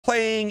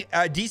playing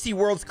DC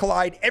Worlds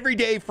Collide every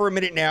day for a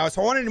minute now.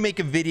 So I wanted to make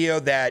a video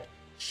that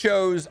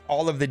shows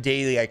all of the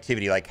daily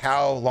activity, like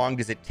how long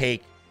does it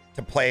take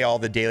to play all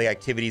the daily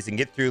activities and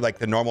get through like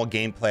the normal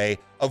gameplay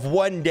of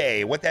one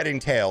day, what that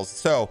entails.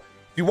 So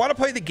if you want to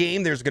play the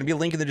game, there's going to be a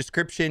link in the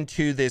description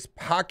to this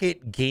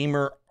Pocket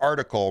Gamer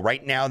article.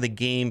 Right now, the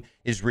game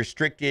is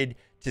restricted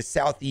to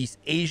Southeast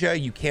Asia.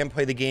 You can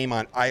play the game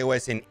on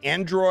iOS and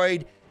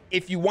Android.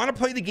 If you want to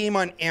play the game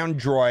on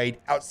Android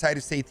outside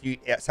of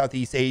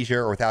Southeast Asia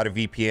or without a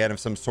VPN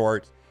of some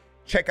sort,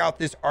 check out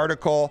this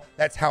article.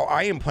 That's how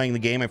I am playing the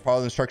game. I follow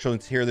the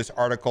instructions here, this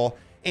article.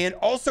 And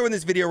also in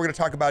this video, we're going to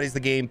talk about is the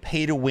game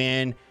pay to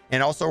win.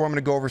 And also I'm going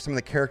to go over some of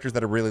the characters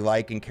that I really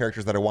like and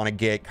characters that I want to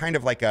get, kind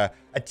of like a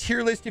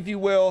tier list, if you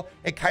will,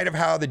 and kind of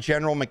how the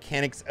general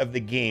mechanics of the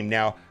game.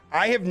 Now,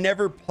 I have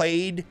never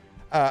played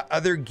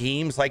other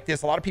games like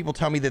this. A lot of people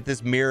tell me that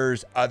this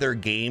mirrors other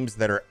games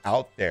that are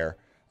out there,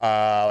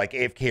 like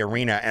AFK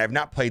Arena, and I've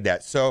not played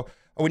that. So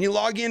when you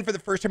log in for the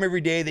first time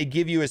every day, they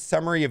give you a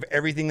summary of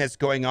everything that's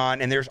going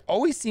on, and there's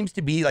always seems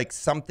to be like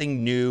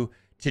something new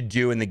to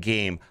do in the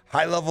game.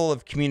 High level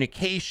of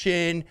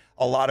communication,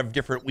 a lot of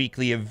different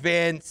weekly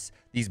events,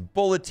 these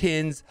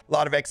bulletins, a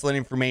lot of excellent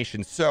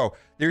information. So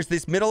there's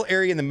this middle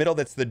area in the middle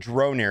that's the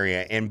drone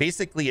area, and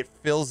basically it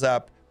fills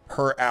up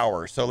per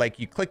hour. So like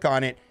you click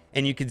on it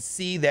and you can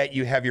see that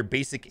you have your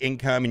basic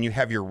income and you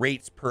have your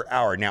rates per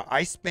hour. Now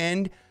I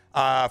spend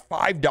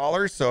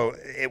 $5, so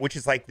which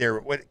is like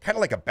their kind of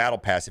like a battle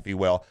pass, if you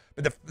will,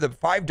 but the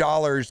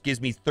 $5 gives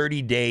me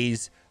 30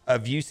 days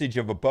of usage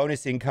of a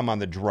bonus income on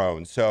the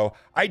drone. So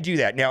I do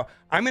that. Now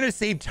I'm going to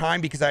save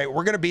time because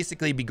we're going to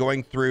basically be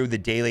going through the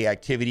daily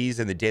activities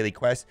and the daily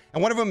quests,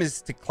 and one of them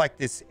is to collect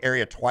this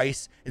area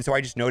twice, and so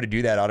I just know to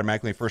do that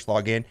automatically when I first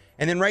log in.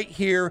 And then right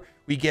here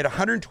we get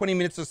 120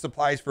 minutes of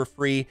supplies for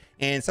free,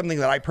 and something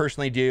that I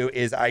personally do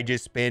is I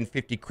just spend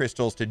 50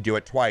 crystals to do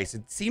it twice.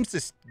 It seems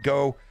to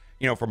go,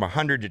 you know, from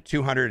 100 to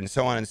 200 and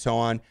so on and so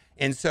on,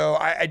 and so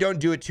I don't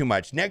do it too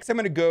much. Next I'm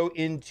going to go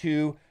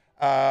into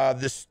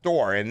the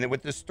store, and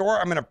with the store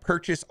I'm going to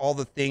purchase all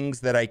the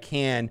things that I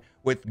can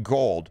with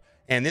gold,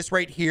 and this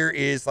right here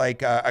is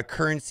like a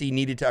currency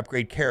needed to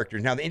upgrade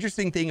characters. Now the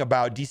interesting thing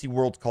about DC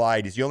Worlds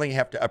Collide is you only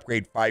have to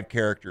upgrade 5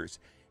 characters,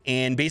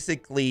 and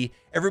basically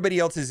everybody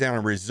else is on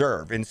a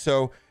reserve. And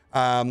so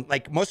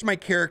like most of my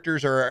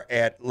characters are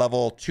at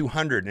level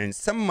 200, and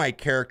some of my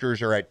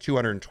characters are at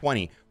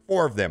 220,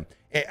 4 of them,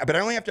 but I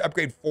only have to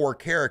upgrade 4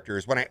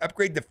 characters. When I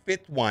upgrade the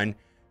 5th one,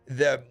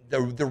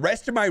 the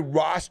rest of my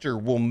roster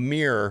will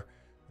mirror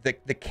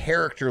the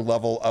character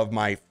level of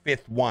my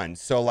 5th one.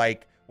 So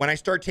like when I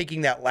start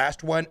taking that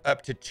last one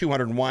up to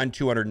 201,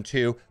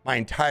 202,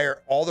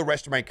 all the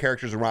rest of my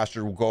characters and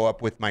roster will go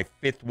up with my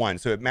 5th one.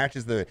 So it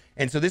matches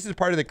and so this is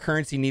part of the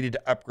currency needed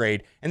to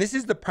upgrade. And this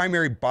is the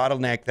primary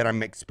bottleneck that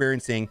I'm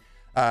experiencing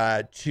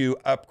to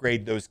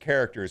upgrade those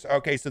characters.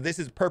 Okay, so this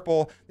is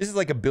purple. This is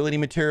like ability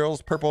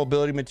materials, purple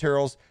ability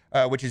materials,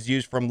 which is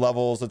used from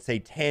levels, let's say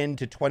 10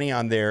 to 20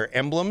 on their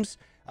emblems.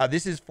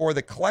 This is for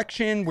the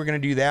collection. We're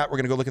going to do that. We're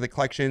going to go look at the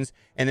collections.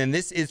 And then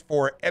this is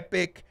for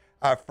epic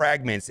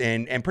fragments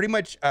and pretty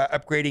much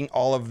upgrading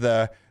all of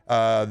the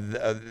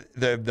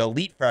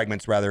elite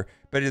fragments rather,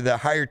 but the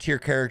higher tier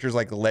characters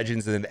like the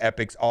legends and the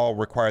epics all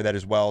require that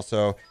as well.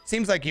 So it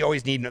seems like you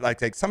always need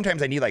like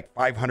sometimes I need like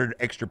 500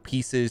 extra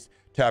pieces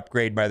to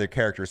upgrade my other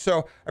characters.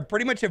 So I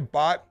pretty much have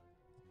bought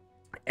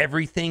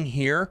everything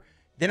here.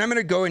 Then I'm going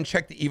to go and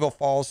check the Evil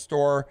Falls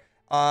store.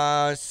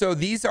 So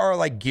these are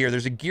like gear.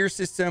 There's a gear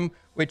system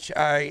which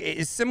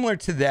is similar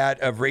to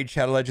that of Raid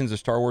Shadow Legends or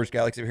Star Wars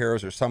Galaxy of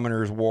Heroes or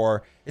Summoner's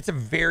War. It's a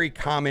very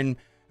common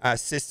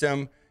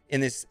system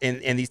in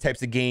these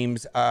types of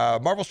games.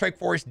 Marvel Strike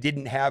Force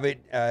didn't have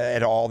it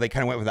at all. They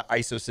kind of went with the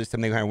ISO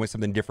system. They kind of went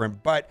something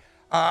different, but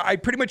I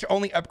pretty much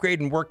only upgrade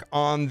and work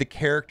on the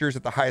characters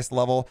at the highest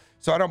level,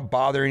 so I don't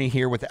bother any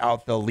here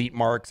without the elite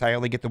marks. I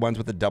only get the ones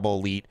with the double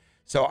elite,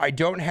 so I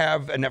don't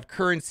have enough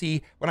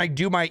currency. When I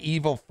do my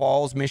Evil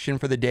Falls mission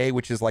for the day,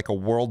 which is like a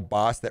world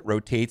boss that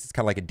rotates, it's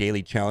kind of like a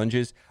daily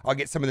challenges, I'll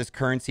get some of this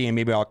currency and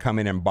maybe I'll come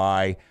in and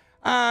buy.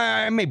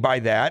 I may buy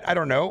that, I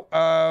don't know,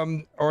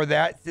 or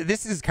that.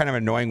 This is kind of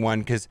an annoying one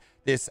because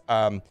this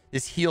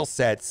heal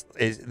sets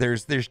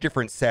there's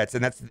different sets,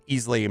 and that's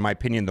easily, in my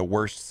opinion, the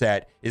worst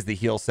set is the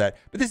heal set.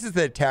 But this is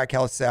the attack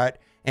health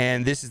set,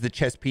 and this is the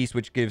chest piece,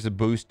 which gives a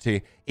boost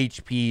to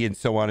HP and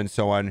so on and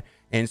so on.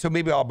 And so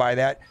maybe I'll buy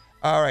that.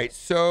 All right,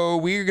 so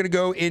we're gonna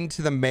go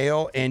into the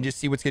mail and just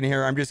see what's in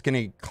here. I'm just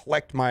gonna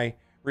collect my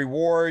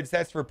rewards.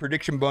 That's for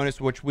prediction bonus,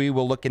 which we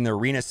will look in the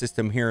arena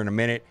system here in a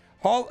minute.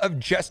 Hall of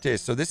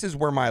Justice. So this is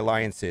where my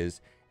alliance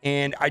is,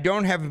 and I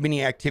don't have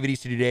many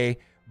activities today,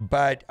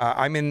 but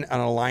I'm in an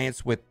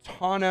alliance with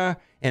Tana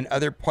and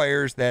other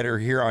players that are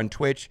here on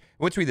Twitch.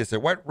 Let's read this.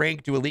 At what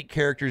rank do elite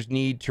characters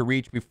need to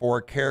reach before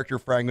character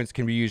fragments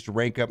can be used to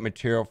rank up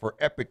material for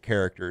epic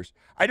characters?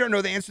 I don't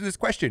know the answer to this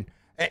question.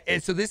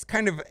 And so this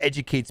kind of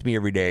educates me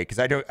every day because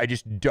I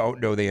just don't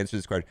know the answer to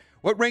this question.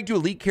 What rank do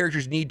elite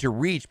characters need to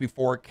reach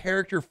before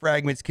character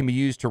fragments can be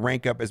used to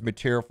rank up as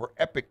material for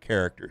epic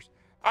characters?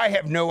 I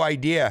have no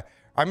idea.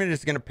 I'm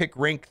just going to pick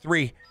rank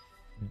 3.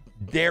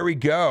 There we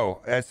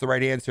go. That's the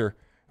right answer.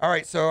 All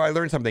right, so I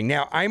learned something.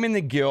 Now, I'm in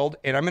the guild,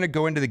 and I'm going to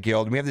go into the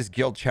guild. We have this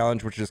guild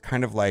challenge, which is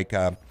kind of like,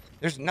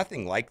 there's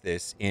nothing like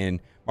this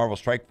in Marvel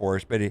Strike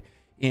Force, but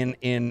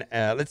in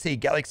let's say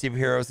Galaxy of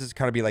Heroes, this is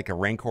kind of be like a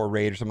Rancor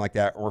raid or something like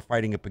that. Or we're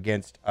fighting up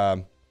against,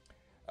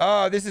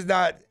 this is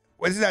not,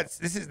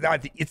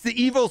 it's the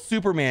evil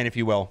Superman, if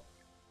you will.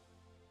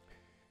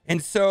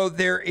 And so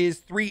there is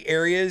 3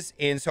 areas,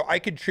 and so I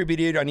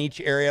contributed on each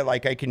area,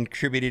 like I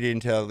contributed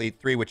into Elite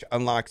 3, which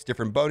unlocks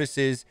different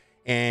bonuses.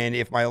 And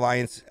if my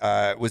alliance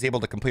was able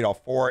to complete all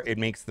 4, it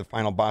makes the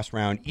final boss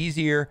round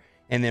easier.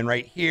 And then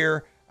right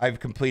here, I've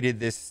completed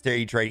this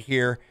stage right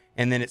here.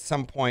 And then at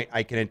some point,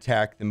 I can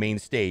attack the main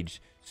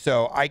stage.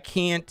 So I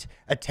can't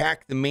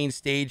attack the main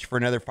stage for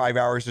another 5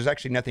 hours. There's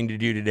actually nothing to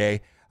do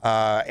today.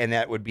 And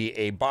that would be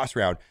a boss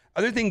round.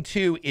 Other thing,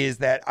 too, is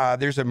that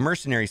there's a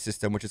mercenary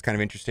system, which is kind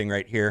of interesting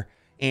right here.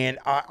 And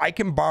I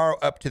can borrow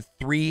up to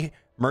 3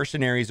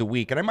 mercenaries a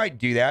week. And I might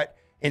do that.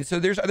 And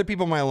so there's other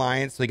people in my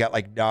alliance. So we got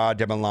like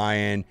Demon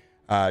Lion,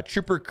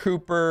 Trooper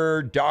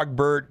Cooper,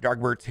 Dogbert.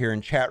 Dogbert's here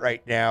in chat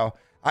right now.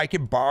 I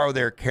can borrow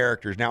their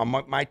characters. Now,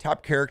 my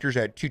top characters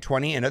are at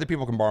 220, and other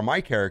people can borrow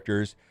my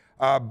characters.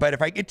 But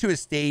if I get to a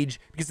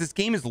stage, because this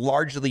game is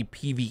largely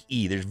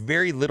PvE, there's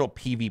very little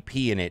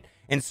PvP in it.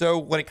 And so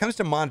when it comes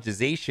to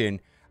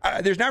monetization,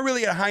 there's not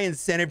really a high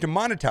incentive to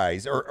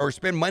monetize or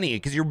spend money,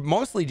 because you're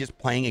mostly just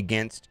playing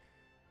against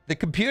the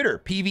computer,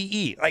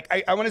 PvE. Like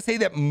I want to say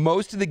that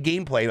most of the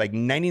gameplay, like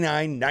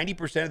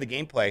 90% of the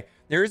gameplay,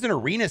 there is an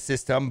arena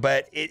system,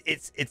 but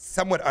it's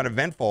somewhat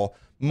uneventful.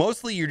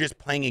 Mostly you're just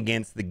playing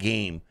against the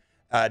game.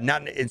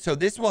 And so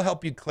this will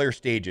help you clear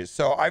stages.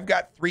 So I've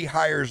got 3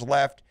 hires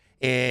left,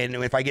 and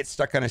if I get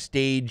stuck on a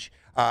stage,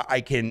 I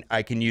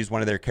can use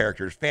one of their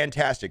characters.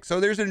 Fantastic.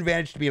 So there's an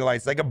advantage to being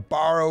alliance. I can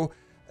borrow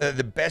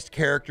the best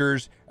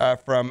characters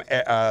from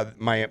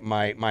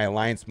my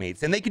alliance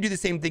mates, and they can do the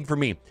same thing for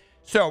me.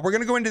 So we're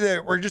gonna go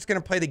into we're just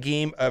gonna play the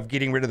game of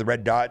getting rid of the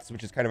red dots,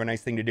 which is kind of a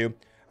nice thing to do.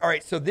 All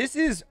right, so this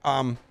is,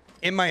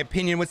 in my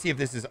opinion, let's see if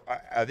this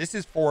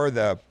is for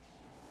the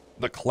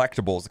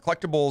collectibles. The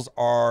collectibles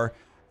are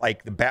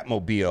like the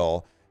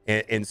Batmobile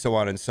and so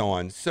on and so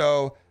on.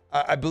 So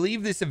I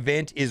believe this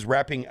event is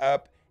wrapping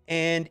up,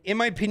 and in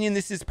my opinion,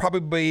 this is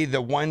probably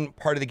the one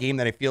part of the game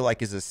that I feel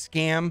like is a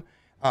scam.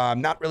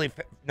 Not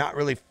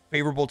really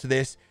favorable to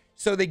this.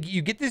 So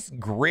you get this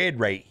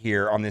grid right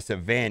here on this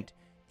event,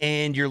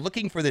 and you're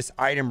looking for this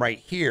item right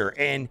here.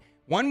 And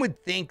one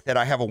would think that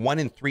I have a 1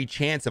 in 3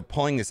 chance of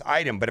pulling this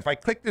item, but if I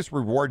click this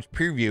rewards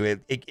preview,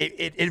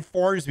 it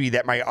informs me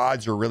that my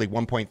odds are really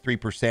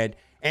 1.3%.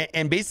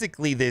 And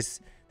basically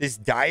this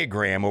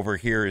diagram over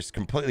here is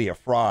completely a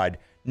fraud.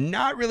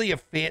 Not really a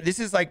fan. This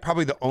is like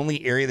probably the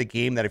only area of the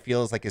game that I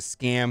feel is like a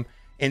scam.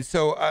 And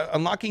so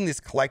unlocking this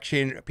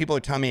collection, people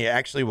are telling me it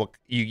actually will,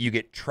 you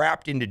get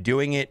trapped into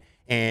doing it,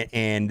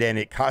 and then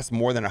it costs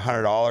more than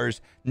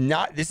 $100.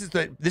 This is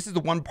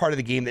the one part of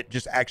the game that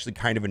just actually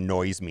kind of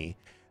annoys me.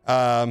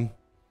 No,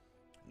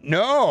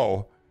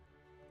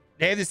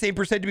 they have the same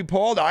percent to be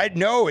pulled.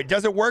 No, it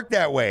doesn't work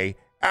that way.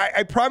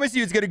 I promise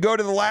you it's going to go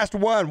to the last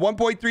one.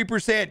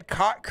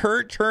 1.3%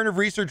 current turn of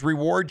research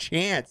reward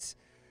chance.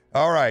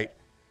 All right.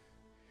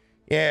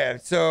 Yeah,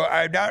 so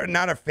I'm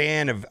not a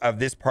fan of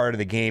this part of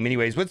the game.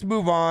 Anyways, let's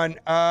move on.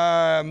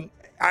 I'm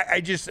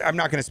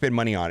not going to spend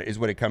money on it, is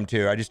what it come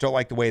to. I just don't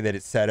like the way that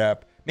it's set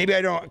up. Maybe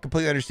I don't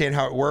completely understand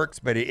how it works,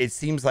 but it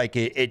seems like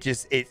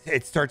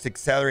it starts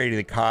accelerating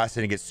the cost,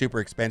 and it gets super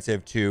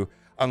expensive to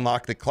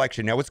unlock the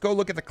collection. Now let's go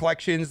look at the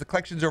collections. The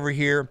collections over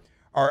here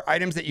are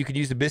items that you could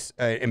use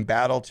in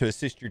battle to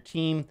assist your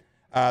team.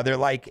 They're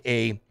like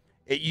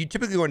you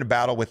typically go into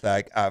battle with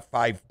like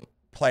 5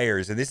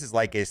 players, and this is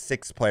like a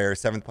 6th player,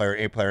 7th player,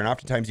 8th player, and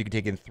oftentimes you can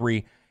take in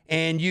 3.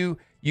 And you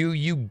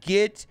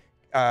get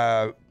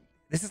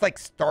this is like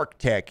Stark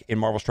Tech in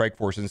Marvel Strike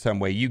Force in some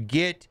way. You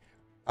get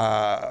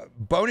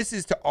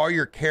bonuses to all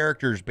your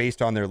characters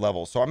based on their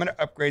level. So I'm going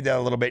to upgrade that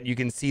a little bit, and you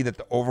can see that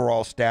the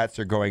overall stats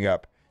are going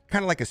up.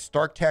 Kind of like a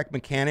Stark Tech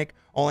mechanic,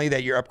 only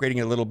that you're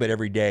upgrading a little bit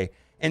every day.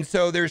 And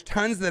so there's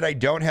tons that I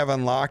don't have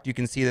unlocked. You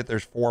can see that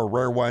there's 4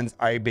 rare ones.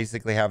 I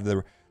basically have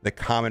the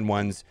common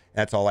ones.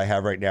 That's all I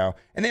have right now.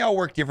 And they all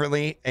work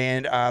differently.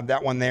 And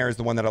that one there is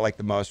the one that I like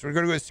the most. We're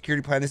going to go to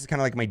security plan. This is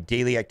kind of like my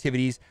daily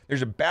activities.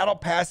 There's a battle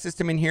pass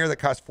system in here that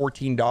costs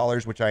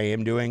 $14, which I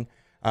am doing.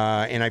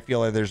 And I feel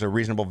like there's a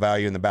reasonable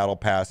value in the battle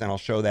pass. And I'll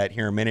show that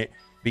here in a minute,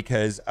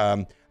 because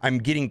I'm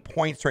getting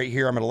points right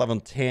here. I'm at level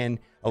 10,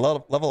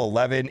 level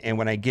 11. And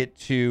when I get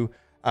to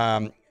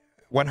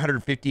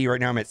 150, right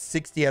now I'm at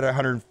 60 out of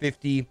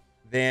 150.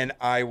 Then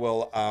I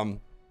will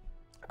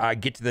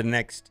get to the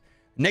next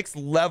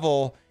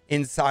level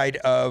inside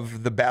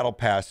of the battle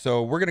pass.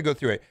 So we're going to go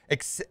through it.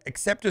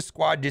 Accept a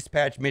squad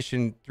dispatch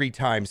mission 3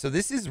 times. So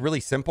this is really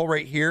simple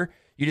right here.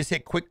 You just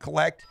hit quick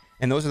collect,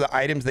 and those are the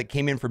items that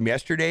came in from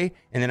yesterday.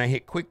 And then I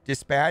hit quick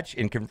dispatch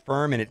and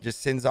confirm, and it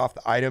just sends off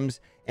the items,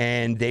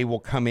 and they will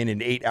come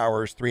in 8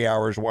 hours, 3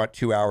 hours,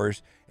 2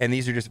 hours. And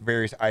these are just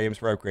various items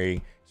for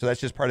upgrading. So that's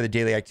just part of the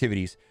daily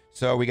activities.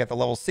 So we got the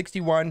level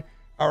 61.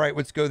 All right,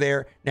 let's go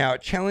there. Now,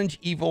 challenge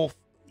Evil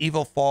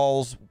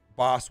Falls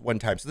boss one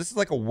time. So this is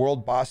like a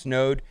world boss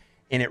node,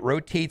 and it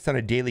rotates on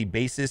a daily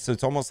basis. So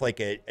it's almost like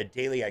a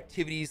daily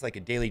activities, like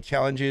a daily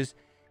challenges,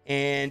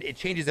 and it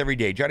changes every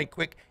day. Johnny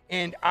Quick.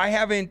 And I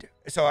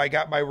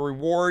got my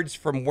rewards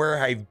from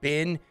where I've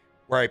been,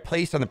 where I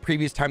placed on the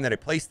previous time that I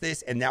placed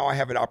this, and now I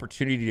have an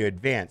opportunity to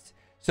advance.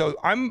 So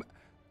I'm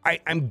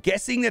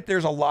guessing that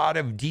there's a lot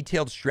of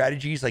detailed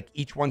strategies, like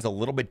each one's a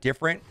little bit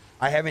different.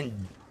 I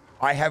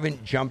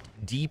haven't jumped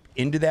deep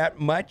into that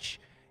much.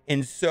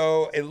 And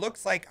so it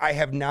looks like I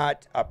have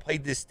not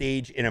played this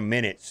stage in a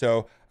minute.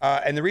 So,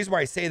 and the reason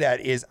why I say that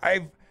is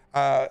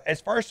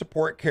as far as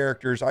support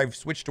characters, I've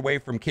switched away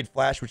from Kid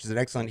Flash, which is an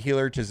excellent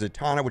healer, to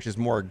Zatanna, which is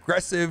more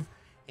aggressive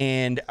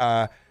and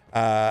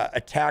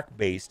attack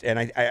based. And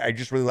I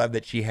just really love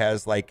that she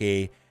has like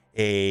a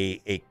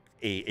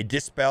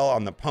dispel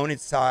on the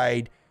opponent's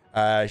side.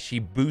 She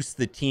boosts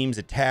the team's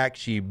attack.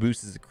 She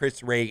boosts the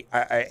crit rate,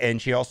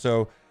 and she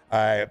also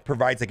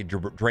provides like a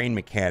drain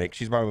mechanic.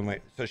 She's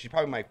probably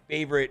my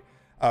favorite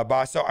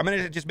boss. So I'm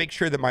gonna just make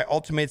sure that my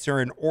ultimates are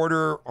in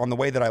order on the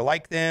way that I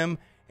like them,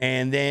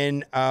 and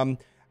then I'm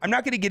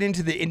not gonna get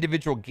into the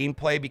individual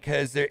gameplay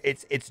because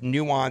it's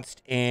nuanced,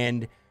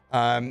 and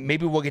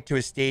maybe we'll get to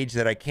a stage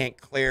that I can't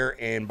clear,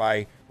 and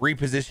by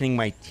repositioning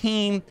my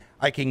team,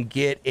 I can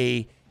get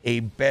a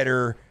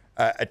better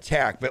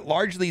attack. But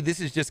largely, this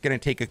is just gonna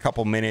take a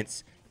couple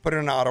minutes. Put it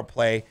on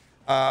autoplay.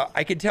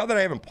 I can tell that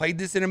I haven't played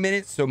this in a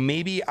minute, so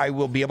maybe I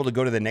will be able to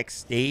go to the next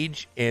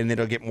stage and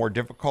it'll get more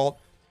difficult.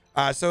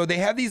 So they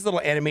have these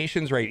little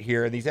animations right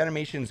here, and these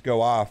animations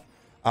go off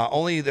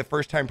only the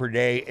first time per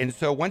day. And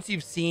so once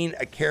you've seen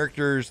a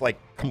character's like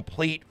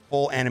complete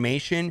full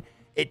animation,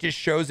 it just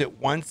shows it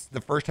once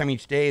the first time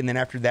each day, and then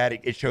after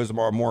that it shows a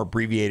more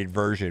abbreviated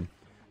version.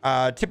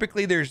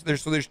 Typically there's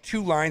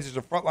two lines. There's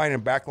a front line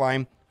and back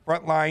line.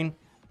 Front line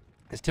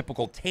is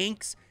typical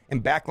tanks,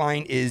 and back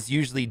line is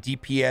usually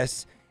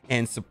DPS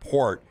and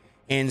support.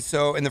 And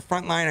so in the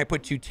front line I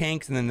put 2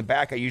 tanks, and then in the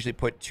back I usually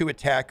put 2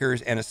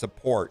 attackers and a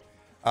support.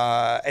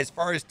 As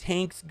far as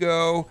tanks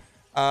go,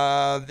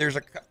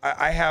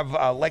 I have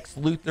Lex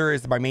Luthor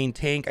as my main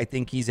tank. I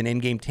think he's an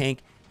in-game tank.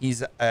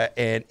 He's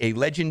a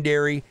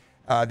legendary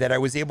that I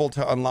was able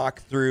to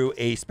unlock through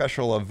a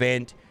special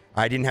event.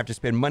 I didn't have to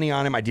spend money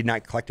on him. I did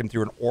not collect him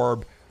through an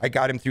orb. I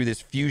got him through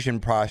this fusion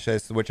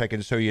process, which I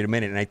can show you in a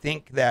minute. And I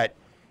think that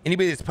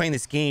anybody that's playing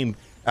this game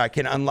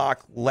can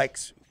unlock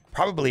Lex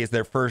probably as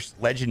their first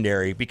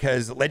legendary,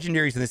 because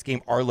legendaries in this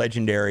game are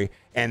legendary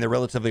and they're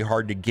relatively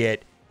hard to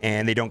get,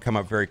 and they don't come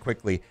up very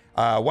quickly.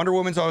 Wonder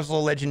Woman's also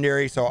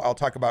legendary, so I'll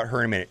talk about her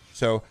in a minute.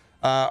 So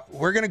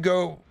we're gonna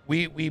go,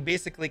 we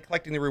basically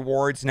collecting the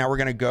rewards. Now we're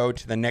gonna go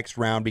to the next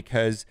round,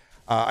 because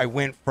I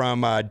went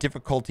from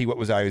difficulty, I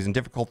was in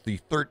difficulty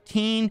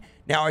 13.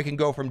 Now I can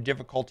go from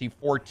difficulty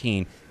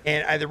 14.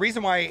 And the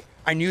reason why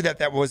I knew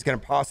that was gonna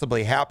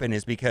possibly happen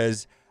is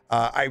because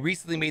I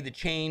recently made the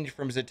change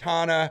from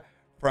Zatanna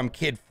from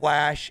Kid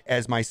Flash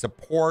as my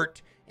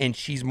support, and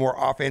she's more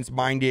offense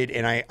minded,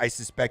 and I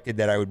suspected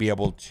that I would be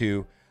able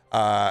to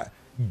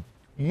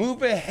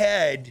move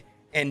ahead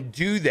and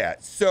do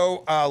that.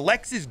 So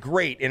Lex is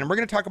great, and we're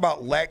going to talk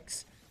about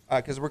Lex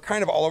because we're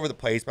kind of all over the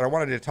place, but I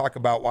wanted to talk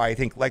about why I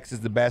think Lex is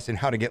the best and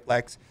how to get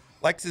Lex.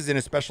 Lex is in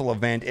a special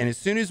event, and as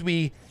soon as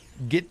we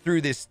get through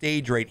this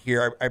stage right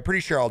here, I'm pretty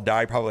sure I'll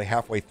die probably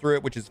halfway through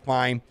it, which is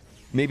fine.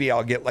 Maybe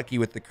I'll get lucky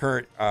with the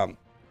current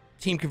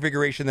team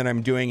configuration that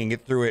I'm doing and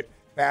get through it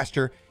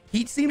faster.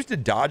 He seems to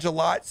dodge a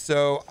lot,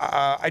 so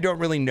I don't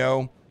really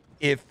know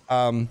if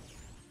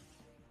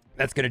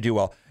that's going to do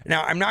well.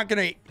 Now, I'm not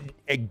going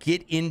to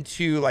get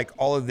into like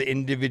all of the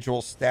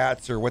individual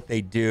stats or what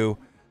they do.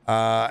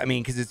 I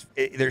mean, because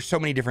there's so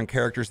many different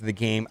characters in the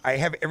game. I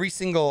have every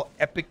single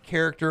epic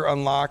character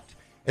unlocked.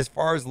 As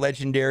far as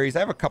legendaries, I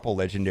have a couple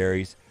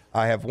legendaries.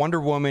 I have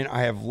Wonder Woman,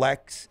 I have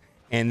Lex,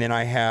 and then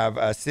I have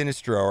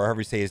Sinestro, or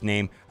however you say his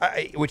name,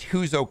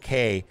 who's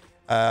okay.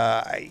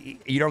 I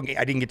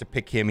didn't get to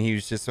pick him. He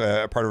was just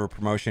a part of a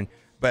promotion.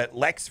 But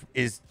Lex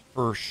is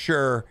for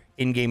sure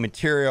in-game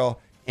material,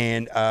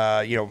 and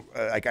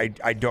like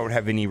I don't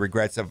have any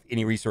regrets of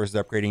any resources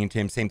upgrading into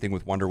him. Same thing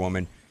with Wonder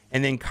Woman.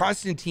 And then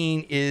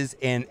Constantine is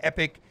an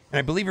epic, and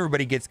I believe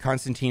everybody gets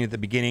Constantine at the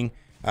beginning.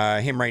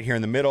 Him right here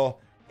in the middle,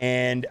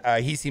 and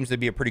he seems to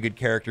be a pretty good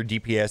character,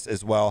 DPS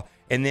as well.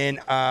 And then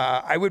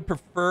I would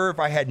prefer if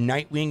I had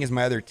Nightwing as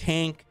my other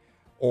tank,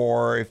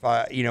 or if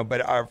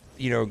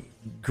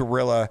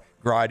Gorilla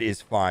Grodd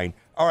is fine.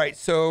 All right,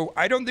 so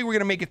I don't think we're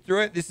gonna make it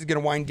through it. This is gonna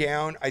wind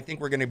down. I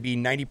think we're gonna be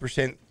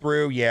 90%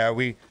 through. Yeah,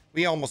 we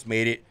almost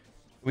made it.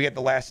 We got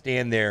the last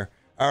stand there.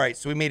 All right,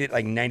 so we made it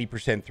like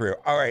 90% through.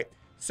 All right,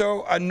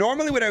 so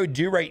normally what I would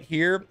do right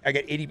here, I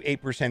got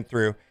 88%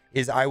 through,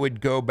 is I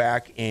would go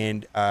back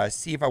and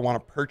see if I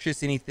want to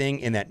purchase anything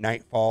in that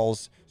Night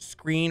Falls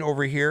screen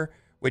over here,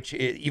 which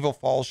is Evil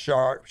Falls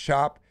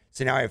shop.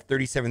 So now I have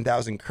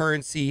 37,000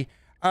 currency.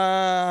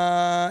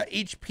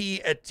 HP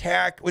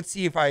attack. Let's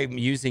see if I'm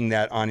using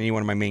that on any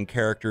one of my main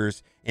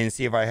characters and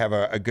see if I have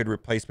a good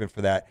replacement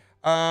for that.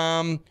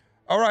 All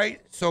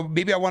right, so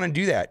maybe I want to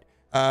do that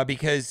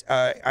because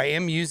I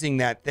am using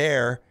that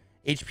there.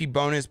 HP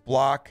bonus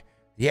block.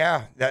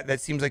 Yeah,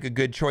 that seems like a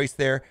good choice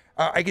there.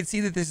 I can see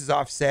that this is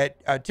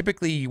offset.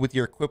 Typically with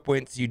your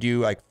equipments, you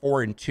do like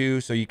 4 and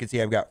 2. So you can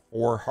see I've got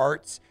 4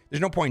 hearts.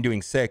 There's no point in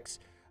doing 6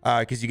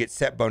 because you get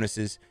set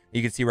bonuses.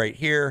 You can see right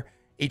here,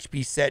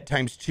 HP set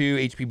times 2,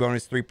 HP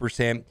bonus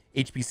 3%,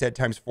 HP set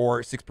times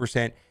 4, 6.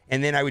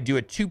 And then I would do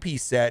a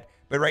 2-piece set,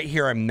 but right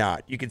here I'm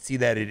not. You can see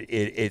that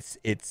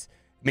it's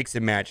mix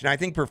and match. And I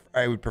think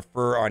I would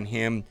prefer on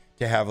him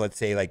to have, let's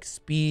say, like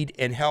speed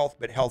and health,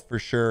 but health for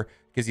sure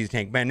because he's a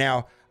tank man.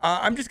 Now,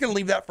 I'm just going to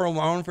leave that for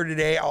alone for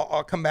today.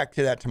 I'll come back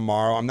to that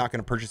tomorrow. I'm not going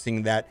to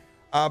purchasing that.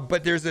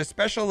 But there's a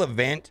special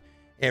event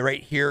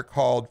right here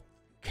called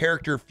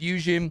Character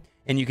Fusion.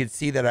 And you can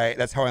see that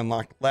that's how I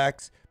unlock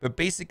Lex. But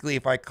basically,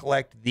 if I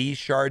collect these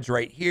shards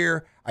right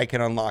here, I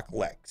can unlock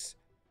Lex,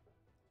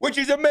 which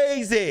is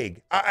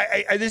amazing.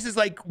 This is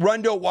like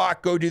run, don't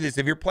walk, go do this.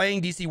 If you're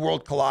playing DC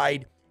World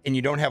Collide and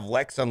you don't have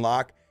Lex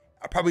unlock,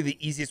 probably the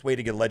easiest way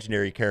to get a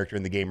legendary character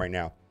in the game right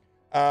now.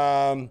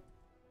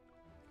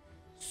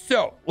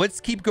 So let's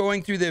keep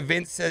going through the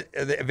event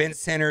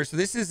center. So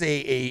this is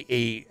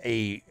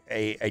a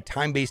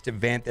time-based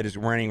event that is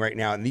running right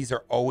now, and these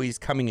are always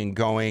coming and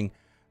going.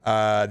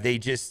 They're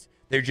just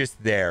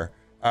there.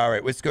 All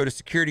right, let's go to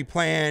security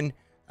plan,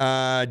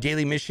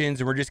 daily missions,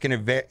 and we're just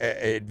going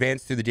to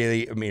advance through the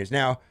daily missions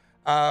now.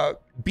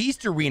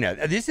 Beast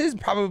Arena. This is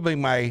probably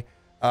my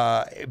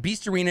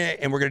Beast Arena,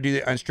 and we're going to do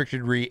the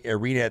unrestricted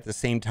arena at the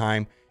same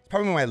time. It's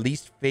probably my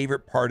least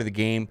favorite part of the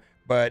game,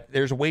 but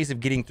there's ways of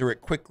getting through it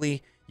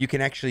quickly. You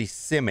can actually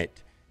sim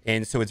it,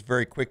 and so it's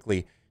very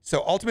quickly.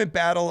 So Ultimate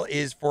Battle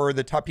is for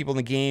the top people in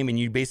the game, and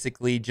you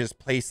basically just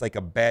place like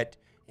a bet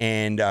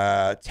and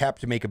tap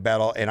to make a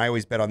battle. And I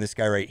always bet on this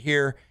guy right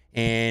here,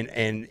 and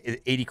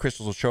 80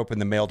 crystals will show up in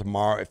the mail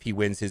tomorrow if he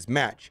wins his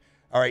match.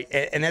 All right,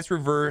 and that's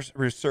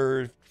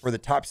reserved for the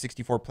top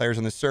 64 players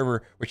on the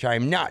server, which I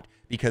am not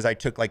because I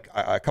took like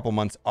a couple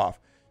months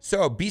off.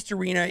 So Beast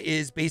Arena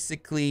is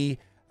basically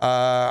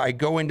I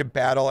go into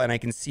battle and I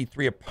can see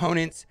 3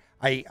 opponents.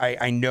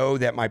 I know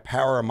that my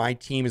power on my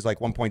team is like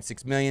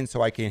 1.6 million,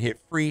 so I can hit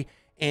free,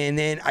 and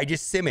then I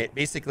just sim it.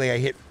 Basically, I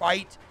hit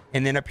fight,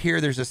 and then up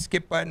here there's a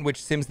skip button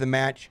which sims the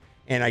match,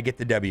 and I get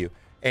the W.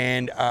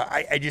 And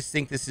I just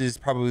think this is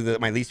probably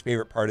my least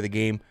favorite part of the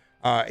game.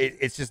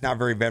 It's just not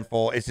very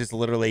eventful. It's just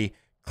literally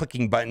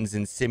clicking buttons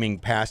and simming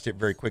past it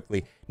very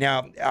quickly.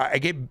 Now, I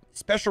get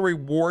special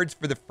rewards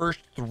for the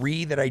first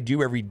 3 that I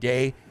do every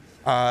day.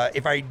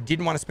 If I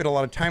didn't want to spend a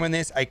lot of time on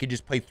this, I could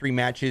just play 3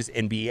 matches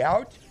and be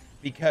out,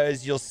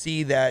 because you'll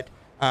see that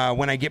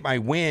when I get my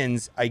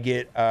wins, I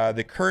get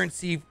the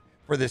currency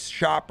for this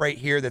shop right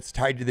here that's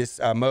tied to this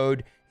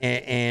mode,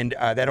 and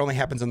that only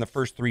happens on the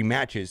first 3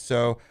 matches.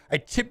 So I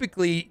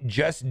typically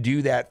just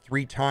do that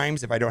 3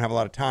 times if I don't have a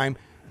lot of time.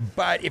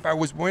 But if I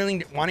was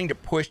wanting to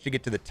push to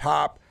get to the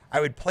top, I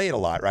would play it a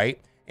lot,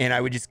 right? And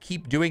I would just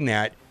keep doing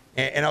that,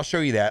 and I'll show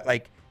you that.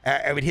 Like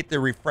I would hit the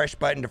refresh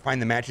button to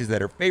find the matches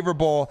that are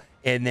favorable,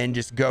 and then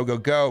just go.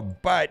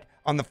 But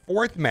on the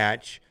 4th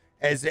match,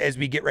 as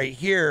we get right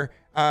here,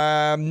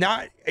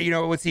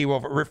 let's see,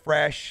 well,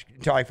 refresh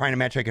until I find a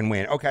match I can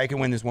win. Okay, I can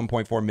win this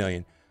 1.4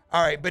 million.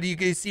 All right, but you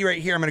can see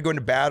right here, I'm going to go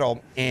into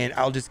battle, and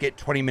I'll just get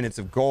 20 minutes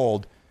of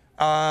gold,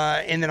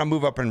 and then I'll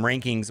move up in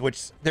rankings,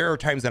 which there are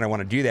times that I want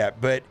to do that,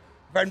 but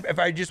if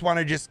I just want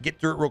to just get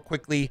through it real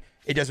quickly,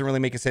 it doesn't really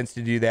make a sense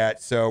to do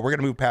that, so we're going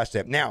to move past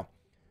it. Now,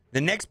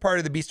 the next part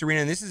of the Beast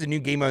Arena, and this is a new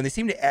game mode, and they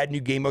seem to add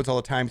new game modes all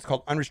the time. It's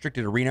called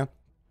Unrestricted Arena,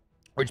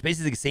 which is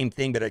basically the same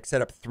thing, but I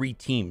set up 3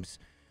 teams.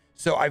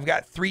 So I've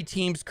got 3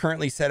 teams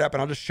currently set up,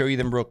 and I'll just show you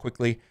them real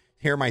quickly.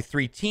 Here are my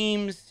 3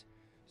 teams,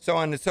 so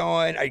on and so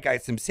on. I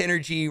got some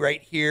synergy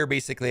right here.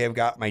 Basically, I've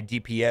got my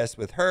DPS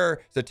with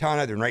her,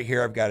 Zatanna. Then right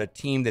here, I've got a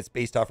team that's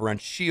based off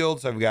around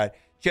shield. So I've got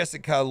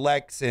Jessica,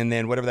 Lex, and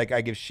then whatever that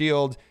guy gives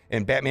shield,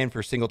 and Batman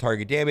for single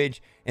target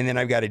damage. And then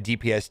I've got a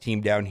DPS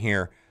team down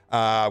here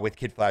with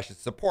Kid Flash's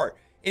support.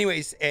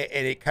 Anyways,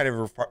 and it kind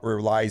of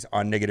relies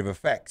on negative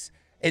effects.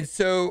 And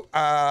so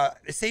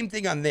the same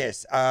thing on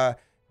this.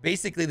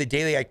 Basically, the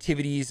daily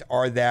activities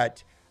are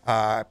that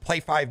play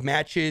 5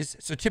 matches.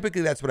 So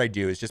typically that's what I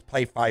do, is just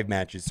play 5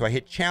 matches. So I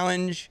hit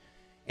challenge,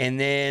 and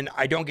then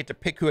I don't get to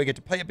pick who I get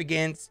to play up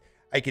against.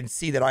 I can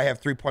see that I have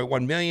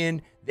 3.1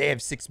 million. They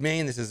have 6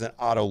 million. This is an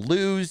auto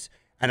lose.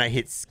 And I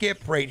hit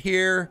skip right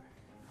here.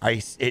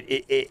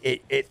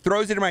 It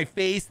throws it in my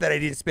face that I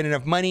didn't spend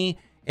enough money.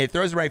 It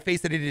throws it in my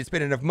face that I didn't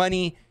spend enough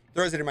money.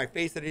 Throws it in my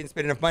face that I didn't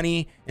spend enough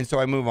money. And so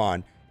I move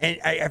on. And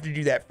I have to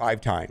do that 5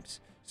 times.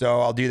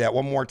 So I'll do that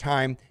one more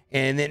time.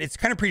 And then it's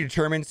kind of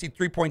predetermined. See,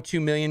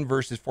 3.2 million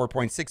versus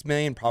 4.6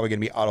 million. Probably going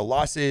to be auto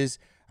losses.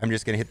 I'm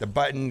just going to hit the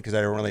button because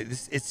I don't really...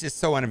 It's just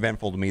so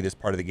uneventful to me, this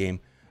part of the game.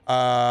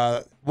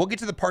 We'll get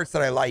to the parts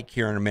that I like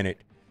here in a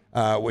minute,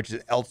 which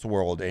is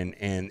Elseworld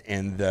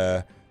and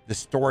the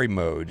story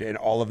mode and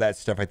all of that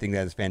stuff. I think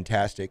that is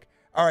fantastic.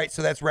 All right,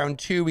 so that's round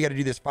 2. We got to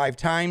do this 5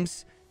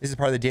 times. This is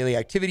part of the daily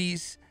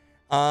activities.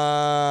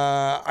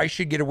 I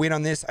should get a win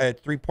on this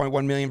at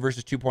 3.1 million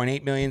versus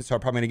 2.8 million. So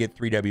I'm probably going to get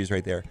 3 W's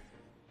right there.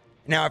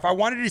 Now, if I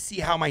wanted to see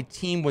how my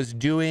team was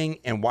doing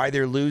and why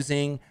they're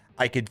losing,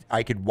 I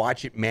could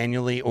watch it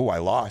manually. Oh, I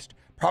lost.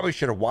 Probably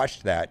should have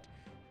watched that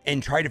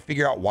and try to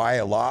figure out why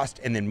I lost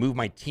and then move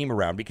my team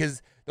around,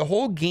 because the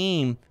whole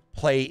game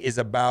play is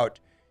about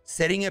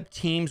setting up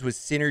teams with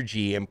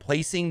synergy and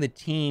placing the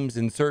teams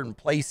in certain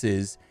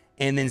places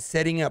and then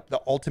setting up the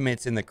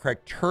ultimates in the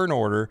correct turn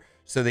order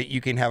so that you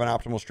can have an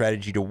optimal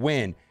strategy to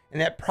win. And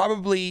that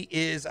probably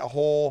is a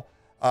whole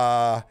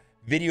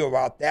video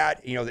about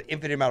that, you know, the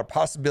infinite amount of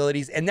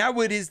possibilities. And that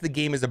what is the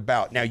game is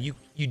about. Now, you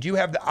do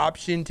have the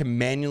option to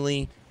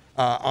manually,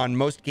 on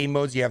most game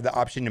modes, you have the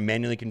option to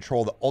manually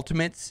control the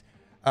ultimates.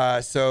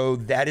 So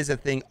that is a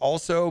thing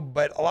also.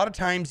 But a lot of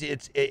times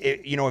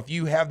you know, if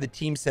you have the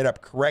team set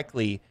up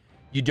correctly,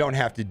 you don't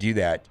have to do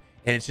that.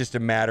 And it's just a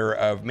matter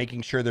of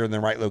making sure they're in the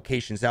right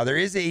locations. Now, there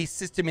is a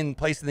system in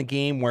place in the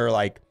game where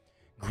like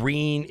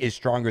green is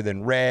stronger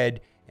than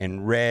red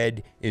and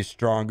red is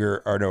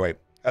stronger, or no, wait,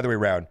 other way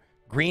around.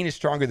 Green is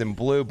stronger than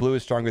blue, blue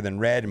is stronger than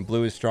red, and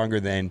blue is stronger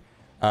than,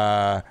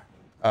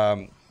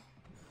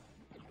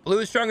 blue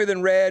is stronger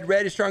than red,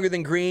 red is stronger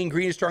than green,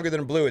 green is stronger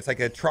than blue. It's like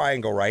a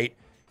triangle, right?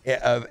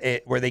 Of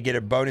it where they get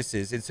a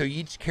bonuses. And so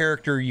each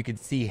character you can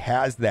see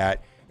has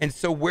that. And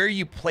so where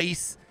you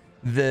place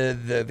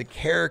the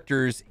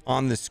characters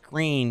on the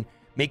screen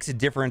makes a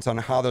difference on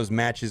how those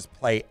matches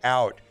play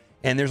out.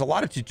 And there's a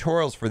lot of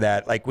tutorials for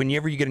that. Like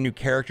whenever you get a new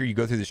character, you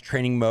go through this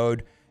training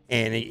mode,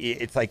 and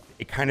it's like,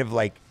 it kind of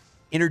like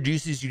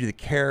introduces you to the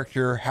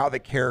character, how the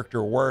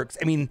character works.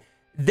 I mean,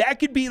 that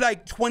could be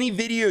like 20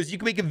 videos. You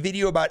can make a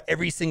video about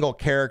every single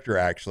character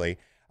actually,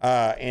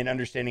 and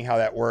understanding how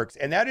that works.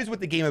 And that is what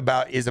the game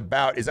is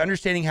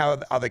understanding how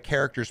the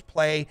characters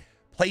play,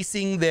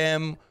 placing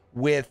them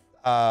with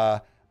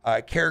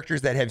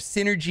characters that have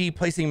synergy,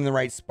 placing them in the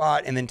right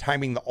spot, and then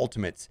timing the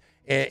ultimates.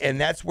 And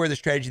that's where the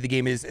strategy of the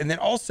game is. And then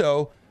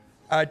also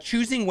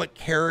choosing what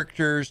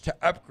characters to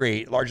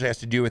upgrade largely has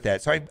to do with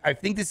that. So I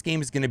think this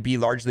game is going to be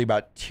largely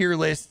about tier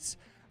lists.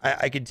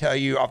 I can tell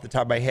you off the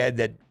top of my head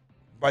that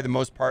by the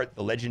most part,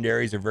 the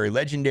legendaries are very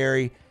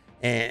legendary.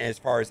 And as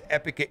far as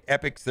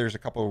epics, there's a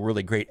couple of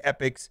really great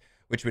epics,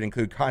 which would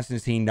include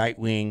Constantine,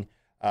 Nightwing,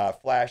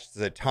 Flash,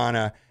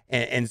 Zatanna,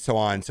 and so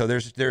on. So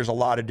there's a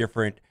lot of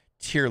different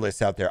tier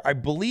lists out there. I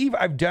believe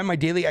I've done my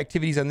daily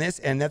activities on this,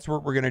 and that's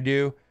what we're going to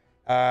do.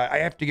 I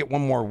have to get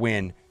one more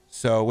win.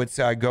 So let's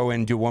go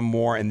and do one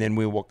more, and then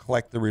we will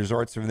collect the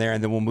resorts from there,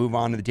 and then we'll move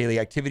on to the daily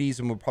activities,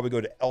 and we'll probably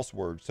go to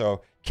Elseword.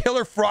 So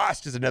Killer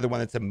Frost is another one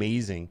that's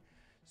amazing.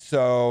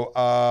 So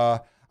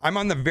I'm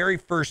on the very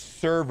first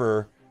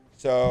server.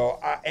 So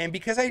and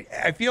because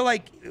I feel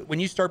like when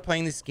you start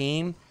playing this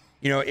game,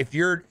 you know, if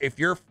you're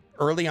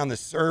early on the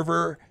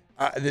server,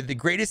 the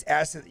greatest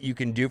asset that you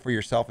can do for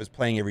yourself is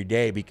playing every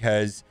day,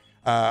 because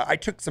I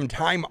took some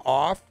time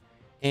off.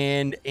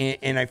 And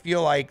I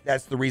feel like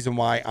that's the reason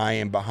why I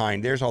am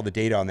behind. There's all the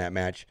data on that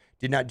match.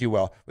 Did not do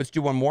well. Let's do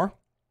one more.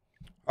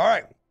 All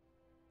right.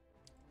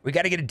 We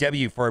got to get a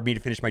W for me to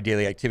finish my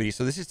daily activity.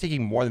 So this is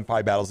taking more than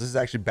 5 battles. This is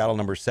actually battle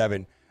number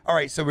 7. All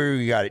right. So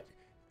we got it.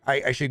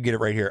 I should get it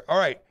right here. All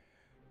right.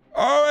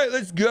 All right.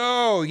 Let's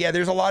go. Yeah,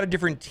 there's a lot of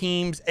different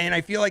teams. And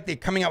I feel like they're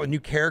coming out with new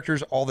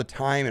characters all the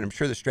time. And I'm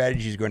sure the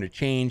strategy is going to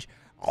change.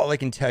 All I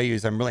can tell you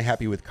is I'm really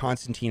happy with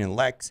Constantine and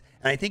Lex.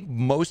 And I think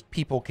most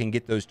people can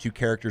get those two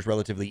characters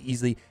relatively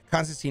easily.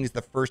 Constantine is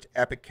the first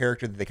epic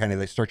character that they kind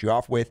of start you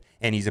off with,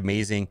 and he's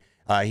amazing.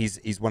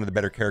 He's one of the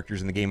better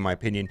characters in the game, in my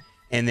opinion.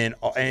 And then,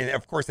 and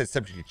of course, that's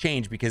subject to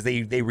change because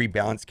they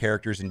rebalance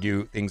characters and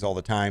do things all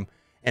the time.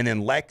 And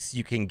then Lex,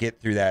 you can get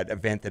through that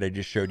event that I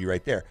just showed you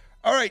right there.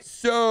 All right,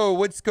 so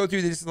let's go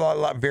through this. A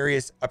lot of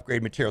various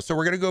upgrade materials. So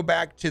we're going to go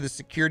back to the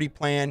security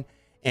plan,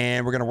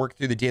 and we're going to work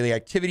through the daily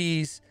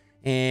activities.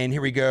 And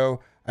here we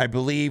go. I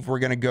believe we're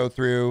going to go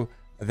through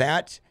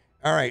that.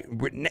 All right.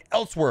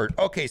 Elseword.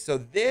 Okay. So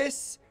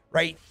this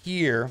right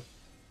here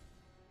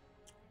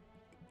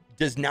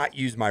does not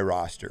use my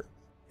roster.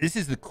 This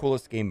is the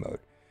coolest game mode.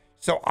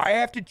 So I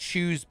have to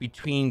choose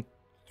between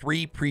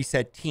 3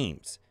 preset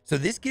teams. So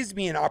this gives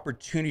me an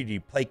opportunity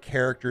to play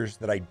characters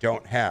that I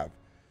don't have.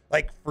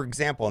 Like, for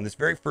example, in this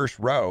very first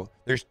row,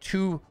 there's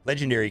 2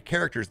 legendary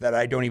characters that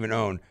I don't even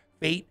own.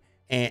 Fate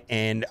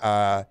and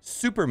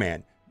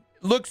Superman.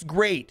 Looks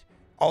great.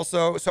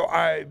 Also, so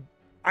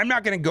I'm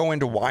not going to go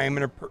into why I'm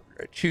going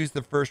to choose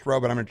the first row,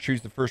 but I'm going to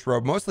choose the first row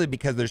mostly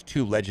because there's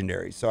 2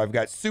 legendaries. So I've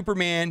got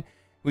Superman,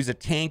 who's a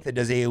tank that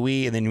does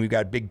AoE, and then we've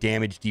got big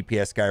damage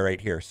DPS guy right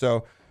here.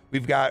 So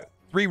we've got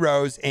 3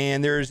 rows,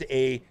 and there's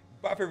a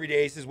buff every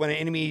day. It says when an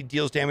enemy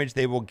deals damage,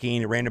 they will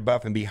gain a random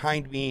buff. And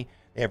behind me,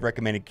 they have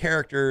recommended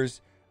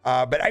characters.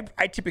 But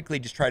I typically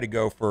just try to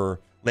go for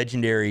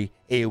legendary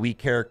AoE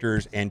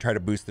characters and try to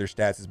boost their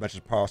stats as much as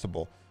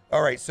possible.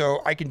 All right,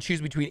 so I can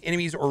choose between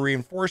enemies or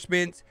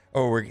reinforcements.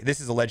 Oh, this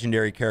is a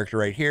legendary character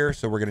right here,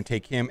 so we're going to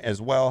take him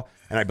as well.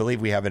 And I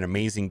believe we have an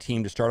amazing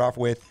team to start off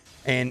with.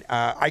 And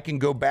I can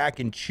go back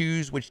and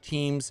choose which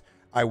teams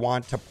I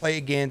want to play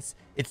against.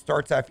 It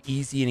starts off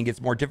easy and it gets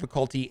more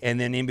difficulty, and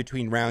then in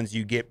between rounds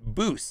you get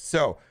boosts.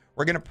 So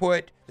we're going to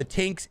put the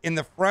tanks in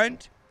the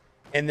front,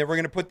 and then we're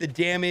going to put the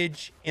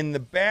damage in the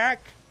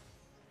back.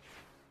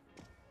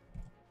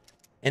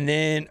 And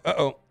then,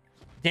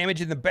 damage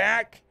in the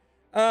back.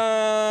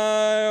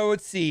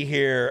 Let's see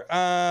here.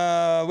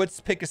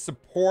 Let's pick a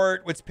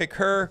support. Let's pick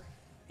her.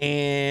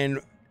 And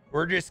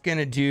we're just going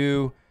to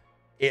do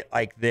it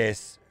like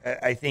this.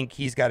 I think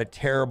he's got a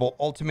terrible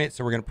ultimate,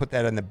 so we're going to put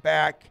that on the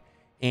back.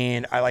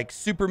 And I like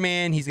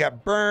Superman. He's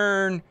got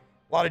burn,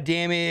 a lot of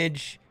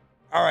damage.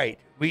 All right.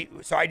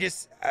 So I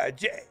just, I'm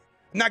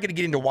not going to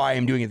get into why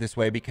I'm doing it this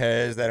way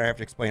because then I have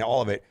to explain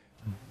all of it.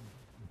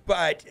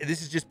 But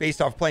this is just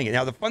based off playing it.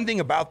 Now, the fun thing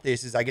about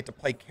this is I get to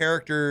play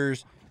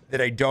characters that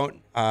I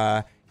don't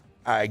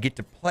get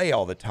to play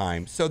all the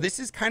time. So this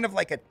is kind of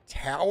like a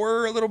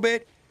tower a little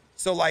bit.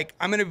 So like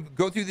I'm going to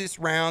go through this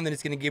round and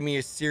it's going to give me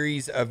a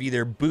series of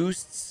either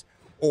boosts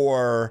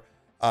or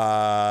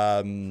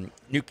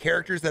new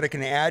characters that I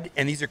can add.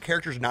 And these are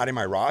characters not in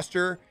my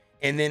roster.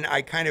 And then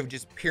I kind of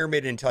just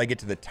pyramid until I get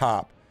to the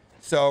top.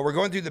 So we're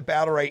going through the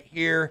battle right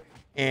here.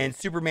 And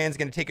Superman's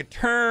going to take a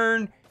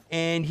turn.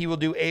 And he will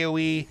do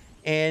AoE.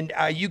 And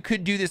you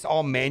could do this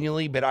all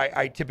manually, but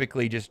I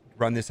typically just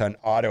run this on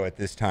auto at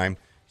this time.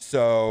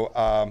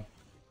 So,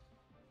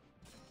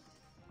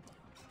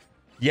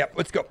 yep,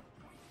 let's go.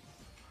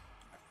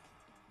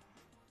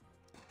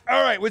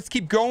 All right, let's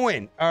keep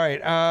going. All right,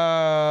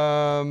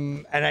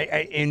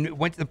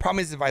 the problem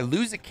is if I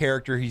lose a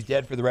character, he's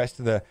dead for the rest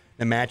of the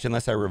match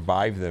unless I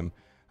revive them.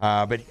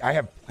 But I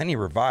have plenty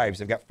of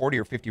revives. I've got 40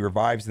 or 50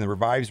 revives, and the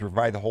revives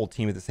revive the whole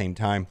team at the same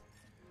time.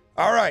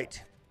 All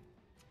right.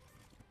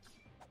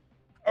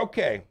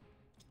 Okay.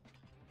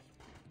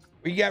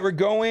 We're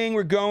going.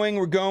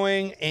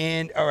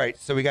 And all right,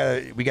 so we got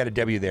a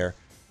W there.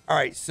 All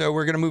right, so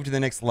we're gonna move to the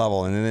next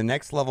level. And then the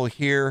next level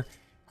here,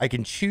 I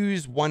can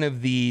choose one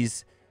of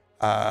these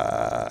 3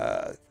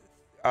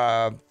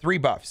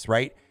 buffs,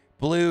 right?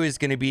 Blue is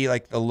gonna be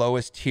like the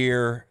lowest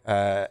tier.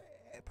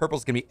 Purple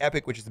is gonna be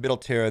epic, which is the middle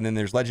tier, and then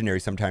there's legendary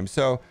sometimes.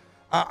 So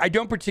I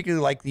don't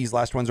particularly like these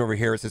last ones over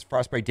here. It says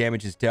frostbite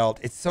damage is dealt.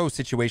 It's so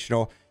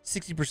situational.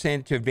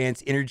 60% to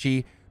advance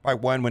energy by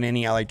 1 when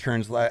any ally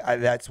turns.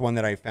 That's one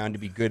that I found to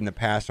be good in the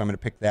past, so I'm going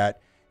to pick that.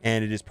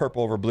 And it is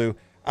purple over blue.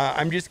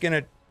 I'm just going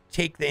to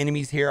take the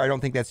enemies here. I don't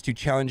think that's too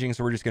challenging,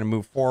 so we're just going to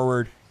move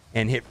forward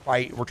and hit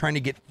fight. We're trying to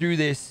get through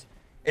this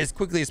as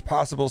quickly as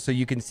possible so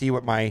you can see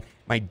what my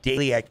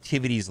daily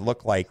activities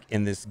look like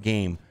in this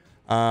game.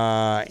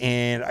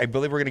 And I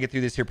believe we're going to get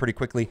through this here pretty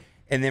quickly.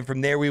 And then from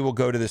there, we will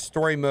go to the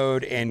story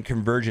mode and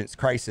Convergence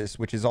Crisis,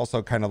 which is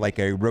also kind of like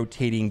a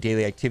rotating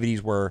daily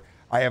activities where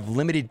I have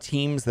limited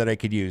teams that I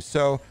could use.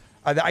 So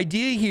the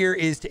idea here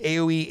is to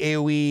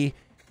AoE,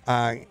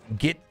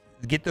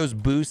 get those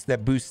boosts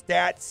that boost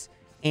stats,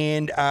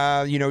 and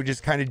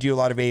just kind of do a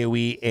lot of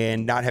AoE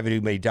and not have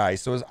anybody die.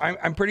 So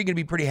I'm going to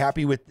be pretty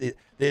happy with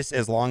this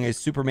as long as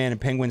Superman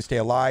and Penguin stay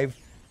alive.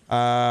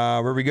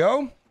 Where we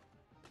go?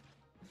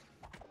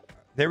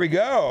 There we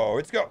go.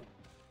 Let's go.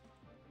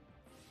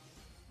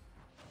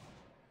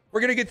 We're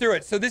going to get through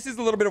it. So this is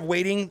a little bit of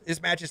waiting.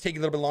 This match is taking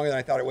a little bit longer than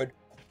I thought it would.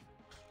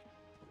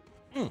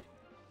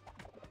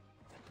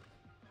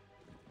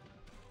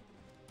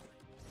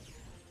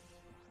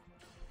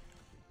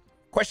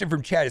 Question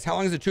from Chad is, how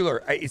long is the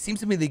tutorial? It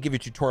seems to me they give a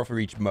tutorial for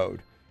each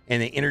mode,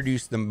 and they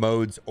introduce the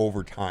modes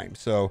over time.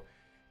 So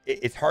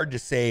it's hard to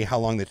say how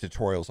long the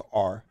tutorials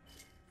are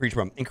for each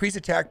one. Increase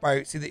attack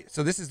by,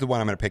 so this is the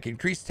one I'm going to pick.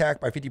 Increase attack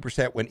by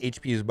 50% when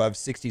HP is above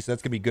 60. So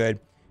that's going to be good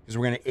because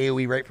we're going to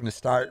AoE right from the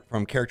start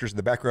from characters in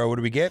the back row. What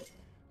do we get?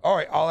 All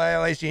right, all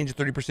allies change a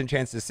 30%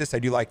 chance to assist. I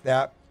do like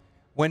that.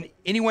 When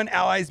anyone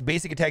allies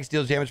basic attacks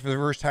deals damage for the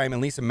first time,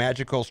 unleash a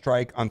magical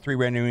strike on 3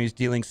 random enemies,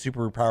 dealing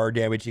superpower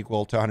damage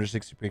equal to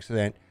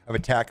 160% of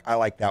attack. I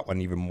like that one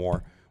even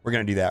more. We're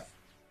gonna do that.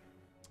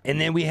 And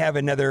then we have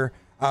another.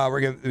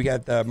 We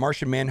got the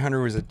Martian Manhunter,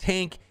 who is a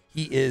tank.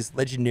 He is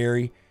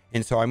legendary,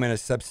 and so I'm gonna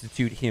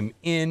substitute him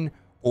in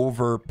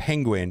over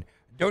Penguin.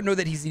 Don't know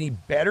that he's any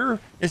better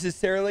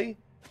necessarily.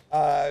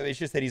 It's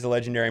just that he's a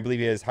legendary. I believe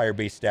he has higher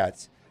base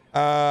stats,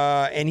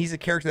 and he's a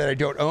character that I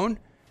don't own.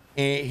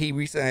 And he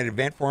recently had an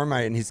event for him,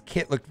 and his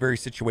kit looked very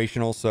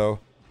situational. So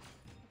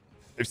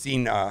I've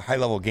seen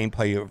high-level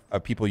gameplay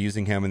of people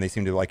using him, and they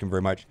seem to like him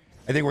very much.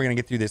 I think we're going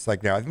to get through this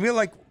like now. I feel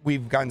like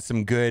we've gotten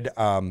some good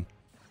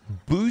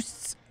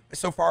boosts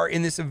so far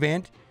in this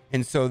event,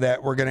 and so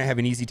that we're going to have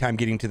an easy time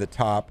getting to the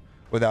top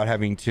without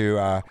having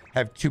to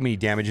have too many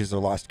damages or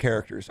lost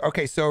characters.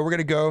 Okay, so we're going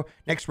to go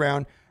next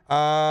round.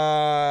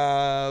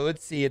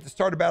 Let's see. At the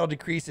start of battle,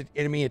 decrease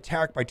enemy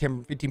attack by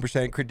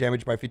 15%, crit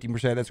damage by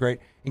 15%. That's great.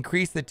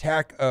 Increase the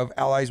attack of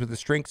allies with the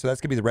strength. So that's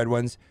gonna be the red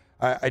ones.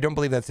 I don't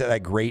believe that's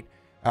that great.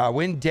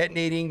 When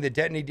detonating, the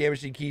detonate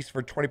damage increase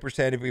for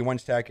 20% every 1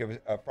 stack of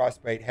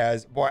frostbite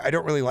has. Boy, I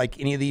don't really like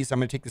any of these. I'm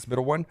gonna take this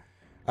middle one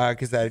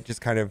because that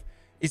just kind of.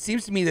 It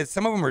seems to me that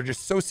some of them are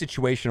just so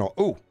situational.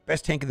 Oh,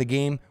 best tank in the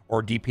game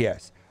or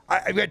DPS.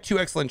 I've got 2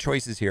 excellent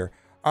choices here.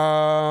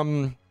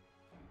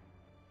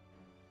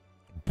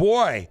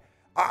 boy.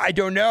 I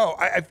don't know.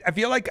 I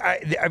feel like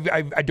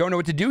I don't know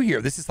what to do here.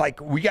 This is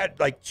like, we got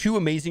like two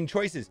amazing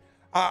choices.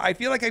 I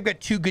feel like I've got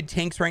two good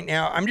tanks right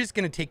now. I'm just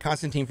going to take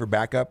Constantine for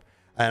backup,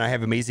 and I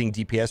have amazing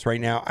DPS right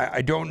now.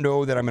 I don't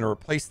know that I'm going to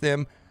replace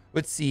them.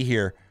 Let's see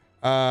here.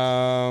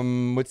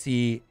 Let's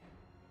see.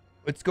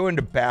 Let's go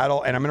into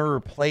battle, and I'm going to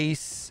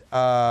replace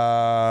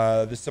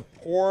the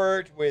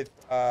support with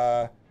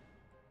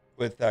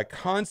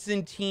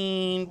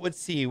Constantine. Let's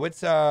see. Let's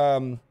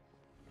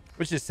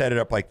just set it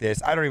up like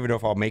this. I don't even know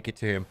if I'll make it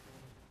to him.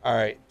 All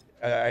right.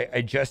 I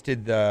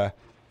adjusted the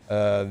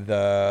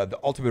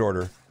ultimate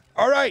order.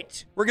 All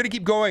right, we're gonna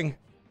keep going.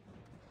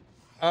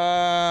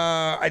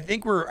 I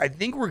think we're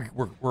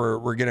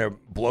gonna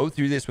blow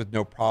through this with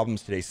no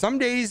problems today. Some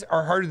days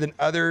are harder than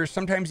others.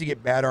 Sometimes you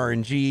get bad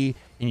RNG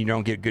and you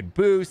don't get good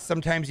boosts.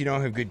 Sometimes you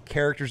don't have good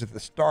characters at the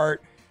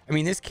start. I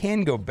mean, this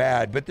can go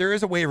bad, but there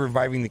is a way of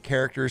reviving the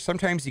characters.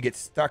 Sometimes you get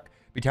stuck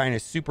behind a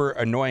super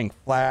annoying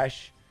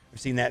flash. I've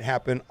seen that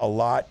happen a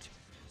lot.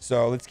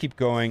 So let's keep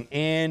going.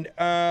 And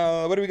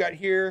what do we got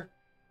here?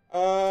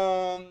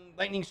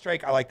 Lightning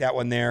Strike. I like that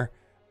one there.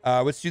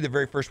 Let's do the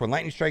very first one.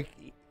 Lightning Strike,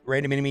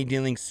 random enemy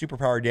dealing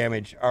superpower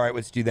damage. All right,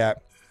 let's do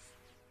that.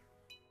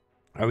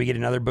 We get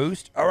another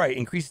boost. All right,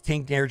 increase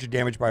tank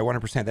damage by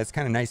 100%. That's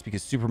kind of nice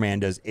because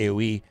Superman does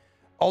AoE.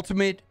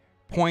 Ultimate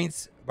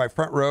points by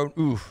front row.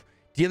 Oof.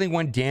 Dealing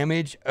 1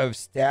 damage of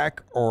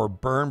stack or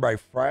burn by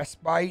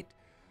frostbite.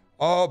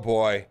 Oh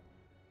boy.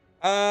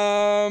 If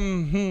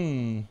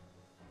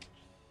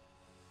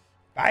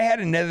I had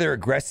another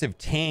aggressive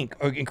tank,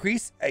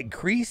 decrease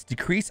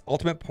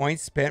ultimate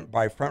points spent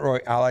by front row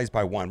allies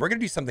by 1. We're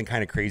gonna do something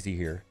kind of crazy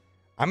here.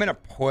 I'm gonna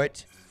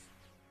put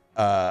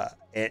an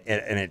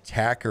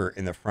attacker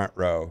in the front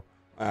row.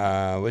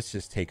 Let's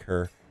just take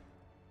her.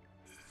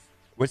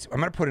 I'm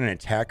gonna put an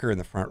attacker in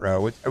the front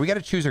row. We got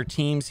to choose our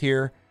teams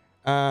here.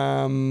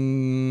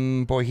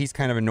 Boy, he's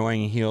kind of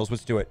annoying. He heals.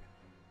 Let's do it.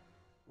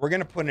 We're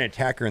gonna put an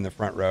attacker in the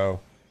front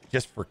row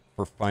just for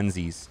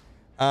funsies.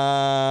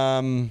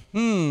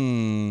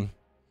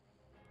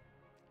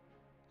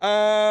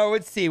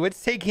 Let's see.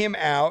 Let's take him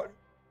out.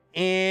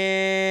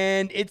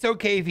 And it's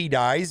okay if he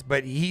dies,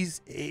 but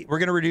we're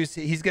going to reduce,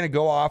 he's going to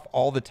go off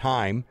all the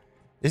time.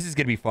 This is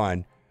going to be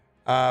fun.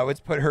 Let's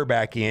put her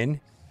back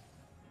in.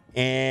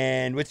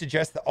 And let's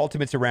adjust the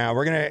ultimates around.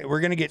 We're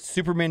going to get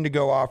Superman to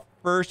go off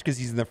first because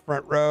he's in the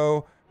front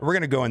row. We're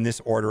going to go in this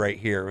order right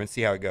here and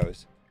see how it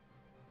goes.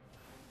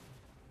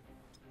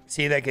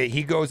 See, that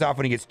he goes off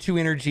when he gets 2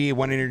 energy,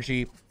 1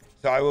 energy.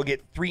 So I will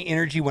get 3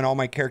 energy when all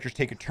my characters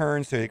take a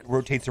turn. So it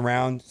rotates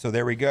around. So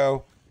there we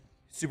go.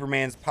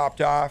 Superman's popped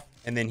off,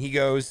 and then he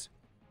goes.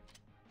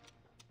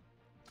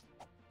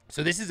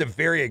 So this is a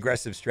very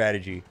aggressive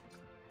strategy.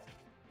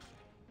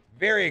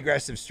 Very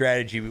aggressive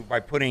strategy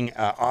by putting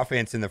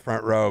offense in the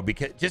front row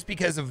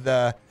because of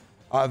the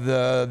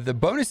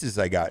bonuses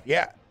I got.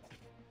 Yeah.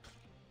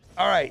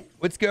 All right,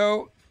 let's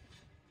go.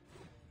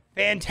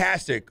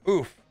 Fantastic.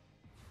 Oof.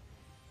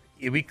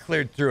 Yeah, we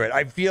cleared through it.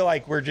 I feel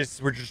like we're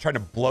just trying to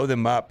blow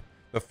them up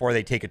before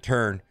they take a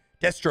turn.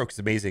 Deathstroke is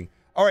amazing.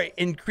 All right,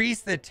 increase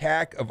the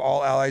attack of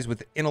all allies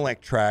with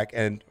intellect track,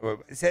 and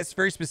that's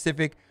very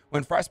specific.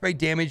 When frostbite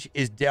damage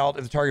is dealt,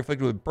 if the target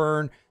afflicted with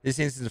burn, this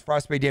instance of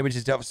frostbite damage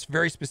is dealt. It's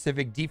very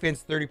specific.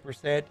 Defense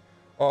 30%.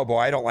 Oh boy,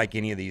 I don't like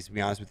any of these, to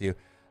be honest with you.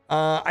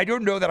 I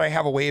don't know that I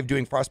have a way of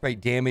doing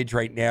frostbite damage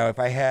right now. If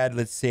I had,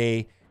 let's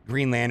say,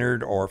 Green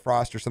Lantern or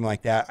Frost or something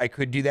like that, I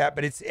could do that.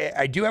 But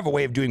I do have a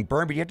way of doing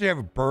burn, but you have to have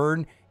a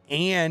burn,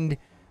 and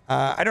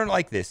I don't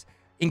like this.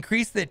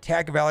 Increase the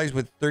attack of allies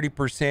with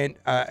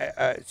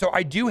 30%. So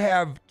I do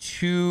have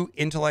 2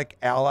 intellect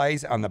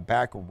allies on the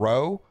back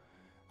row,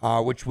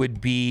 which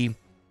would be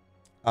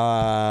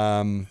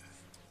Fate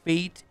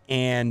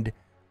and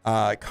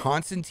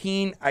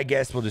Constantine. I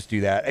guess we'll just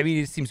do that. I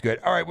mean, it seems good.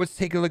 All right, let's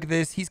take a look at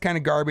this. He's kind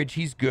of garbage.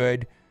 He's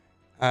good.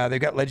 They've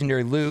got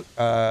legendary Lex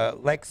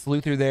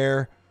Luthor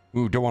there.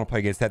 Ooh, don't want to play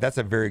against that. That's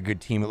a very good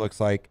team, it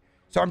looks like.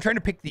 So I'm trying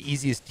to pick the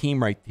easiest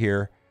team right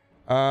here.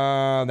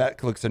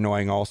 That looks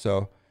annoying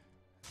also.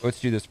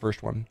 Let's do this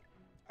first one.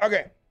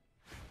 Okay.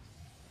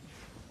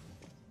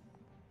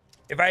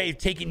 If I had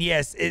taken,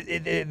 yes,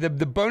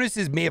 the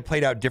bonuses may have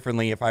played out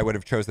differently if I would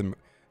have chosen them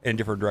in a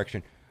different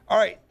direction. All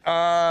right.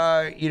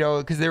 You know,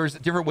 because there was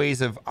different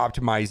ways of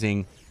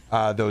optimizing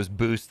those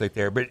boosts right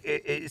there, but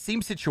it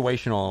seems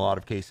situational in a lot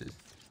of cases.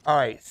 All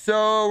right.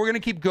 So we're going to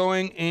keep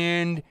going,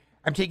 and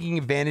I'm taking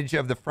advantage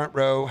of the front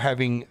row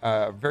having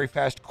very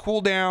fast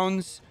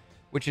cooldowns,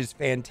 which is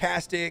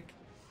fantastic.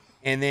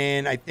 And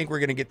then I think we're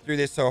going to get through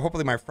this. So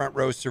hopefully my front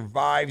row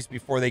survives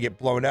before they get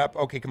blown up.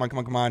 Okay, come on, come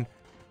on, come on.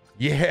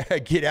 Yeah,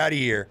 get out of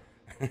here.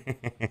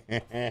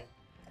 Yeah,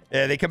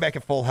 they come back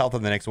at full health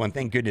on the next one.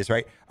 Thank goodness,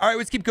 right? All right,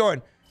 let's keep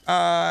going.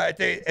 At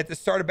the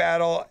start of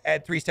battle,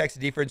 add 3 stacks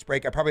of defense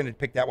break. I'm probably going to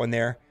pick that one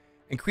there.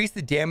 Increase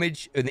the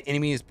damage when the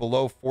enemy is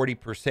below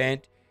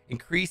 40%.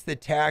 Increase the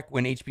attack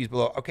when HP is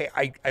below. Okay,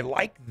 I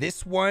like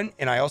this one,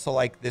 and I also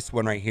like this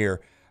one right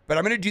here. But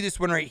I'm going to do this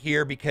one right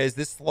here because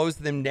this slows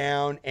them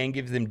down and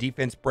gives them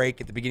defense break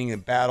at the beginning of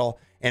the battle.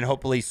 And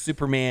hopefully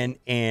Superman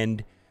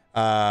and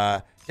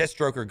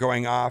Deathstroke are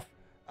going off.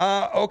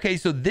 Okay,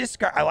 so this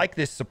guy, I like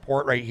this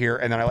support right here,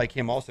 and then I like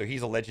him also.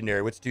 He's a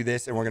legendary. Let's do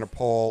this, and we're gonna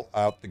pull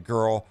out the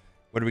girl.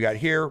 What do we got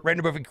here?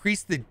 Random buff,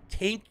 increase the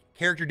tank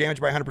character damage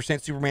by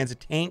 100%. Superman's a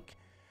tank.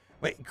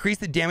 Wait, increase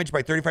the damage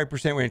by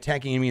 35% when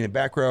attacking enemy in the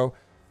back row.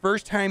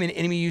 First time an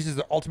enemy uses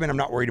the ultimate, I'm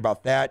not worried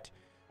about that.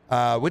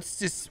 Let's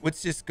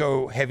just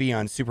go heavy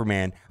on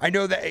Superman. I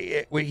know that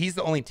he's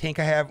the only tank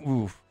I have.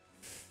 Oof.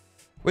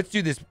 Let's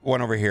do this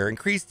one over here.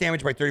 Increase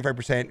damage by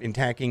 35%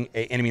 attacking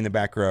an enemy in the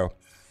back row.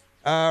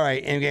 All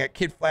right, and we got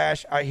Kid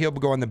Flash. He'll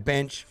go on the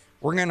bench.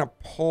 We're gonna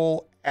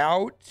pull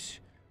out.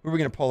 Who are we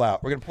gonna pull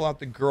out? We're gonna pull out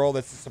the girl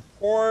that's the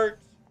support,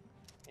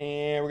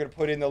 and we're gonna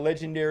put in the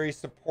legendary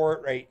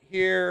support right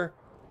here.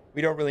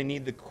 We don't really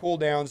need the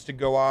cooldowns to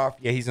go off.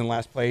 Yeah, he's in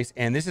last place,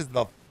 and this is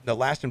the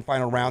last and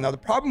final round. Now the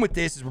problem with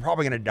this is we're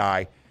probably gonna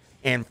die,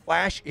 and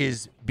Flash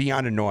is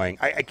beyond annoying.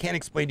 I can't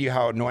explain to you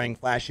how annoying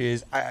Flash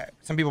is.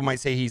 Some people might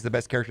say he's the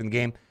best character in the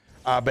game,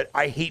 but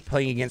I hate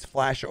playing against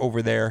Flash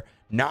over there.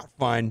 Not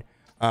fun.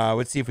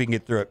 Let's see if we can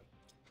get through it.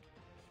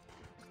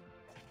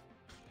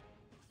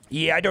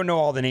 Yeah, I don't know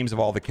all the names of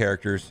all the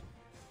characters,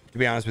 to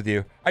be honest with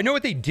you. I know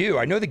what they do.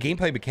 I know the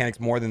gameplay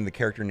mechanics more than the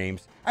character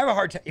names. I have a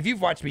hard time. If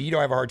you've watched me, you know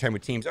I have a hard time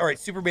with teams. All right,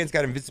 Superman's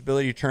got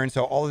invincibility turn,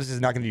 so all of this is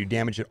not going to do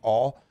damage at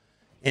all.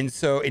 And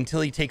so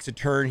until he takes a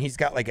turn, he's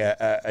got like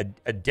a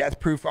death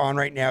proof on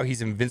right now.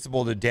 He's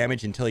invincible to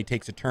damage until he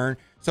takes a turn.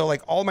 So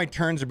like all my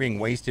turns are being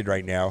wasted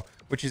right now,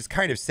 which is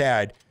kind of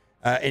sad.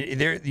 And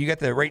there you got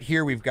the right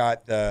here. We've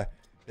got the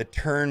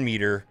turn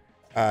meter.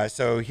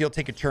 So he'll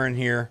take a turn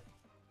here.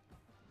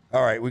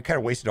 All right, we kind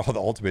of wasted all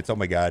the ultimates. Oh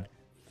my god.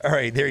 All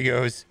right, there he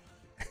goes.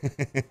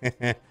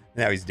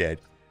 Now he's dead.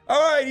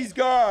 All right, he's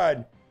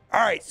gone.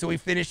 All right, so we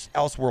finished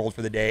Elseworld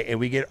for the day, and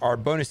we get our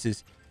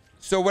bonuses.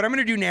 So what I'm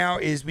going to do now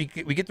is we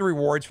get the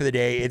rewards for the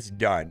day. It's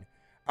done.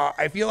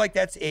 I feel like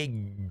that's a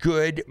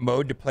good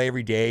mode to play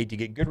every day to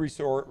get good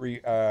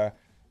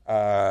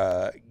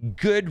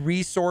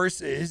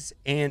resources,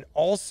 and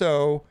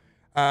also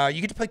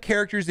you get to play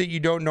characters that you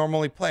don't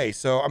normally play.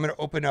 So I'm going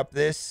to open up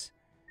this.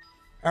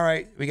 All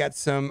right, we got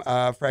some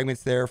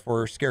fragments there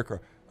for Scarecrow.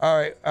 All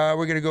right,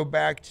 we're going to go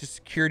back to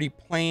security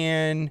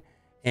plan,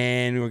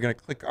 and we're going to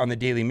click on the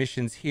daily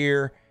missions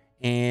here,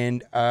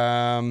 and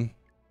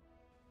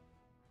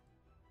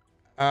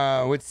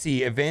let's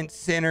see, event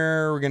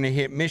center. We're going to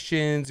hit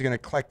missions. We're going to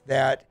collect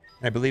that,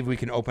 and I believe we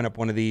can open up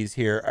one of these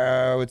here.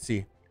 Let's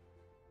see.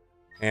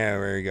 Yeah,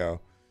 there we go.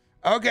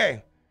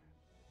 Okay.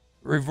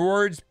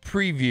 Rewards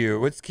preview.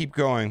 Let's keep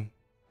going.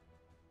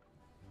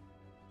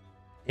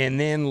 And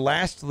then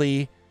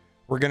lastly,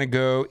 we're going to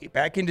go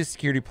back into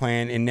security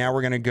plan, and now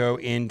we're going to go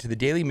into the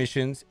daily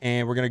missions,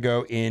 and we're going to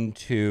go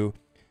into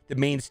the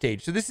main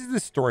stage. So this is the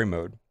story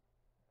mode.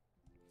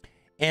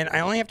 And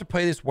I only have to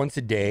play this once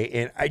a day,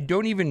 and I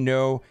don't even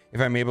know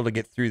if I'm able to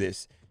get through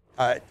this.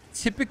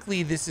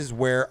 Typically, this is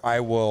where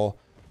I will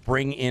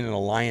bring in an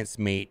alliance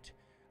mate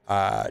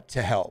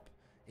to help.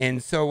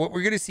 And so what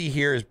we're going to see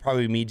here is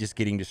probably me just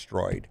getting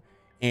destroyed.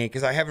 And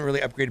because I haven't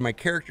really upgraded my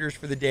characters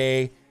for the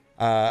day,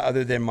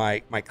 other than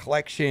my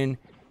collection.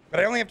 But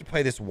I only have to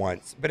play this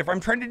once. But if I'm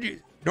trying to do...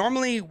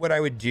 Normally, what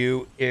I would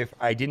do if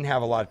I didn't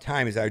have a lot of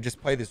time is I would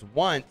just play this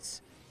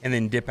once and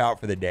then dip out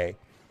for the day.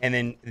 And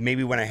then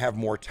maybe when I have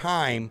more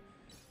time,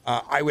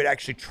 I would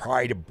actually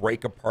try to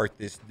break apart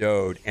this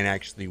node and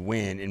actually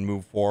win and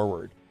move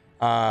forward.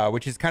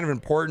 Which is kind of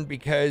important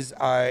because,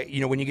 you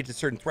know, when you get to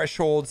certain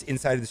thresholds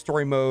inside of the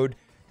story mode,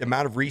 the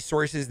amount of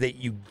resources that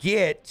you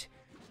get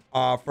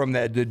from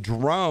the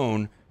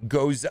drone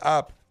goes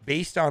up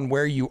based on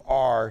where you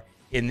are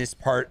in this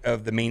part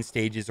of the main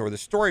stages or the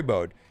story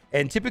mode.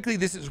 And typically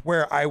this is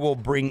where I will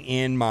bring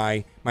in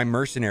my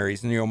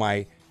mercenaries and, you know,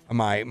 my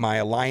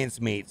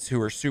alliance mates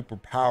who are super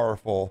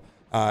powerful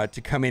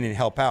to come in and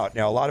help out.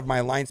 Now, a lot of my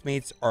alliance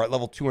mates are at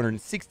level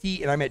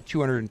 260 and I'm at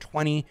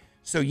 220.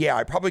 So yeah,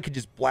 I probably could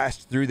just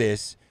blast through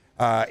this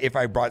if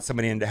I brought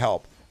somebody in to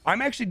help.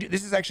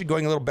 This is actually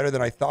going a little better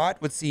than I thought.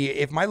 Let's see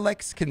if my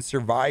Lex can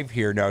survive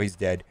here. No, he's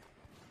dead.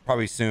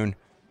 Probably soon.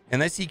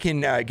 Unless he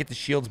can get the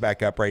shields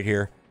back up right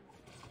here.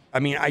 I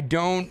mean, I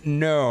don't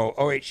know.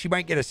 Oh, wait, she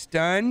might get a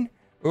stun.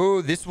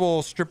 Oh, this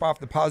will strip off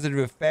the positive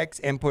effects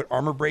and put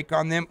armor break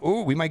on them.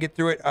 Oh, we might get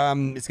through it.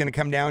 It's going to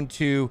come down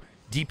to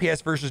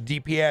DPS versus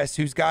DPS.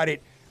 Who's got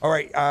it? All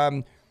right.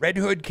 Red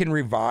Hood can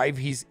revive.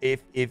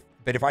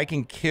 But if I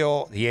can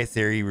kill, yes,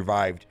 there he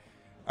revived.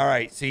 All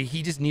right. So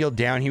he just kneeled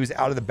down. He was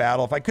out of the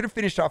battle. If I could have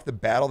finished off the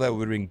battle, that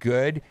would have been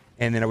good.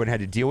 And then I wouldn't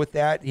have had to deal with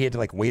that. He had to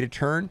like wait a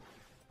turn.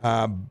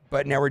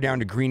 But now we're down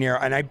to Green Arrow,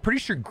 and I'm pretty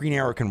sure Green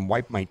Arrow can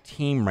wipe my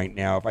team right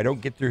now if I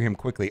don't get through him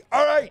quickly.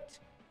 All right.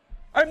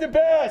 I'm the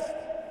best.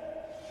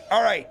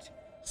 All right.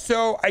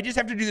 So I just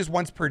have to do this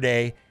once per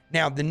day.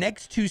 Now, the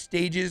next two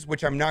stages,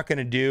 which I'm not going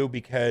to do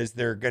because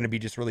they're going to be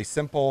just really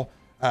simple.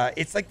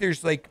 It's like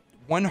there's like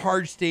one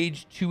hard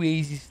stage, two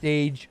easy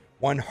stage,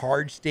 one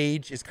hard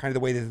stage is kind of the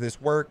way that this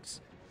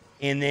works.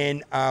 And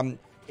then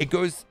it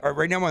goes,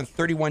 right now I'm on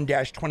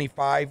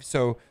 31-25.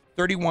 So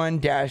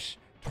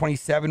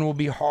 31-27 will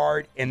be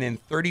hard, and then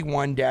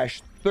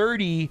 31-30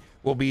 30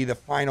 will be the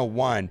final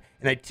one.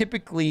 And I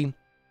typically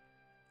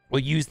will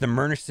use the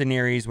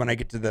mercenaries when I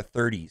get to the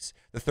 30s,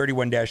 the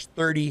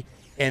 31-30,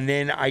 and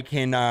then I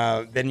can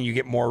then you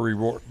get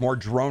more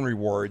drone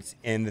rewards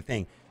in the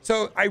thing.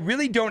 So I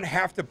really don't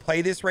have to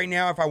play this right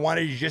now. If I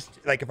wanted to, just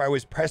like if I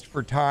was pressed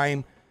for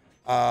time,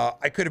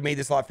 I could have made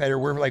this a lot better.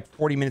 We're like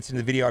 40 minutes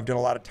into the video. I've done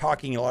a lot of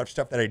talking, a lot of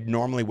stuff that I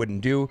normally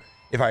wouldn't do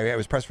if I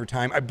was pressed for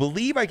time. I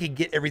believe I could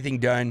get everything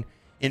done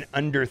in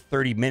under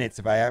 30 minutes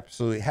if I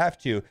absolutely have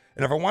to.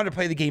 And if I wanted to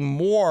play the game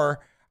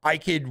more, I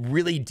could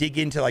really dig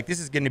into, like, this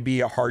is going to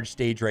be a hard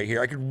stage right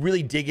here. I could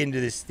really dig into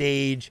this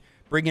stage,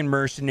 bring in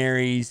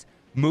mercenaries,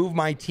 move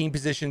my team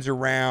positions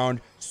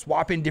around,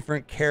 swap in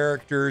different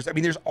characters. I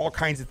mean, there's all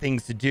kinds of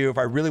things to do if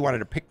I really wanted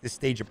to pick this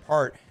stage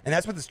apart. And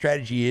that's what the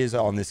strategy is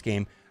on this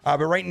game.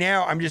 But right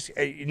now, I'm just,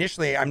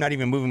 initially, I'm not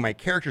even moving my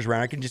characters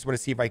around. I can just want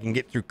to see if I can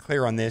get through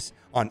clear on this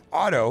on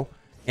auto.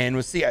 And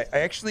we'll see. I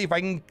actually, if I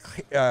can,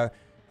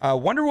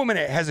 Wonder Woman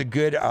has a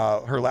good,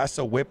 her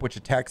lasso whip, which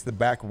attacks the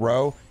back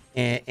row.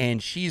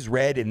 And she's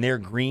red and they're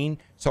green,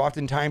 so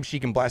oftentimes she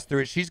can blast through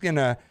it. She's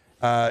gonna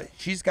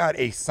she's got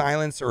a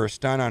silence or a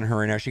stun on her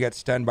right now. She got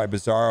stunned by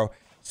Bizarro,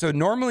 so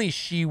normally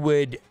she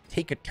would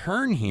take a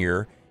turn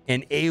here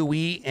and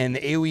AoE, and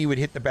the AoE would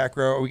hit the back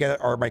row. We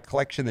got my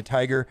collection, the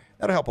tiger,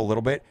 that'll help a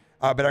little bit.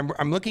 But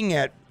I'm looking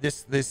at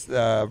this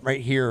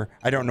right here.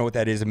 I don't know what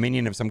that is, a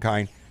minion of some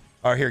kind.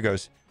 Oh, here it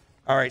goes.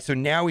 All right, so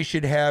now we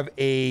should have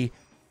a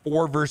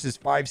 4 versus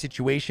 5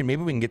 situation.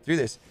 Maybe we can get through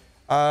this.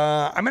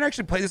 I'm going to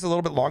actually play this a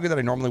little bit longer than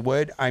I normally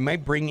would. I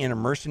might bring in a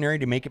mercenary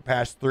to make it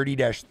past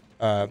 31-30,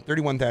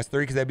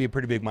 because that'd be a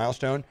pretty big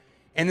milestone.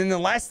 And then the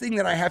last thing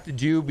that I have to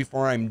do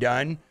before I'm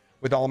done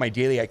with all of my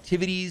daily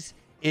activities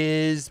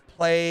is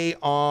play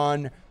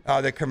on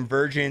the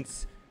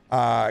Convergence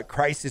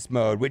Crisis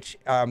mode, which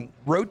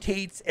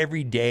rotates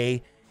every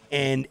day.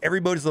 And every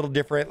mode is a little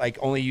different, like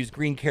only use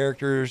green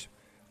characters,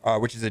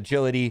 which is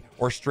agility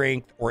or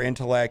strength or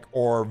intellect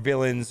or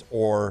villains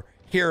or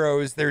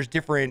heroes. There's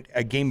different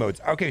game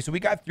modes. Okay, so we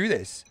got through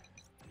this.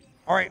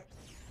 All right,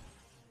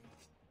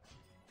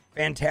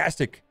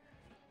 fantastic.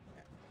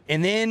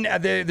 And then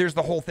there's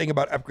the whole thing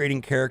about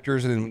upgrading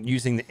characters and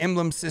using the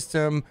emblem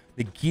system,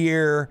 the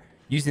gear,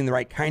 using the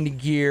right kind of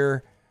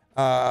gear,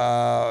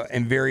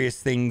 and various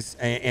things,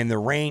 and the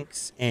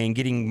ranks, and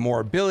getting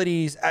more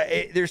abilities.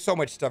 There's so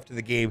much stuff to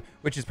the game,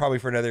 which is probably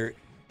for another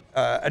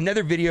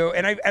video.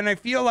 And I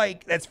feel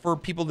like that's for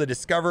people to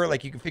discover.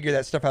 Like, you can figure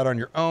that stuff out on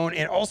your own.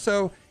 And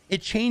also,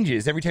 it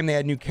changes every time they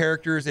add new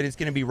characters, and it's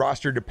going to be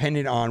roster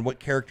dependent on what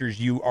characters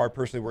you are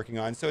personally working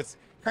on. So it's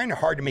kind of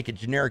hard to make a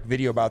generic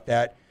video about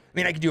that. I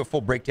mean, I could do a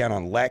full breakdown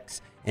on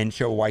Lex and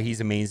show why he's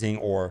amazing,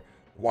 or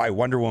why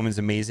Wonder Woman's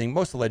amazing.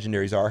 Most of the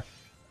legendaries are.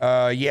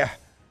 Yeah.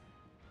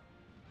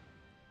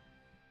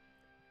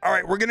 All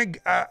right, we're going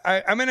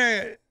to, I'm going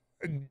to,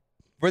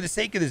 for the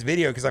sake of this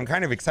video, because I'm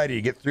kind of excited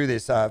to get through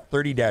this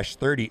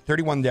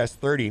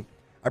 31-30,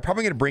 I'm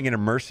probably going to bring in a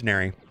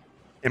mercenary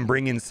and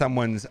bring in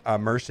someone's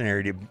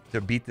mercenary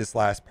to beat this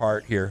last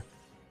part here.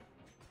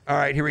 All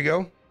right, here we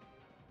go.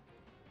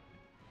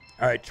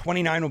 All right,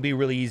 29 will be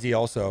really easy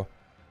also.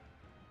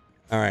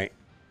 All right.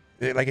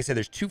 Like I said,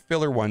 there's 2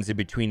 filler ones in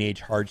between age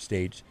hard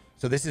stage.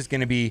 So this is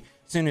going to be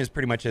as soon as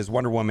pretty much as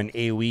Wonder Woman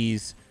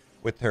AoEs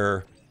with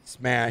her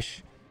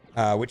smash,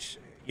 which,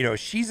 you know,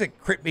 she's a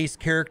crit-based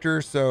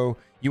character, so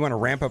you want to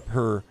ramp up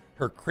her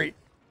crit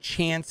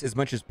chance as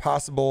much as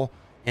possible,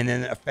 and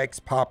then effects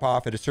pop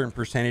off at a certain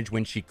percentage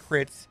when she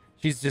crits.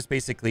 She's just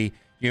basically,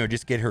 you know,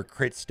 just get her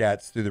crit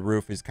stats through the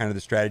roof is kind of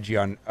the strategy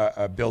on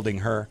building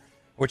her,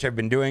 which I've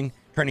been doing,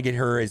 trying to get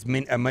her as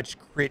much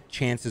crit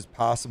chance as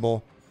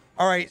possible.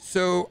 All right,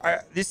 so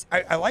I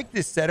like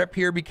this setup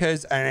here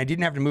because, and I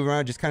didn't have to move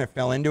around, just kind of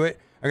fell into it.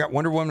 I got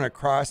Wonder Woman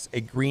across a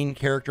green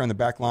character on the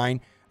back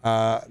line.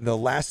 The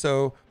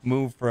lasso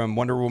move from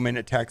Wonder Woman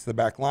attacks the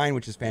back line,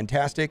 which is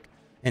fantastic.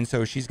 And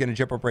so she's going to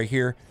jump up right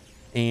here.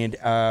 And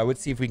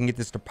let's see if we can get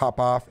this to pop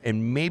off,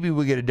 and maybe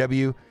we'll get a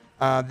W.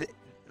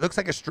 Looks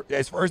like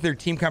as far as their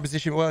team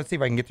composition, well, let's see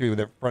if I can get through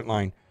the front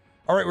line.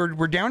 All right,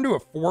 we're down to a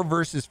 4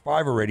 versus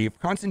 5 already. If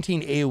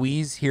Constantine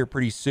AoEs here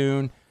pretty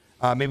soon,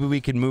 maybe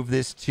we can move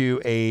this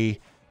to a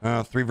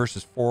 3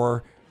 versus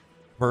 4.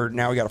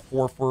 Now we got a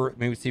 4-4.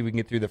 Maybe see if we can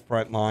get through the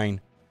front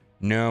line.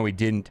 No, we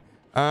didn't.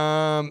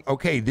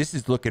 Okay, this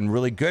is looking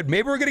really good.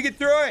 Maybe we're gonna get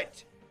through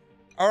it.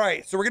 All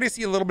right, so we're gonna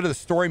see a little bit of the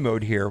story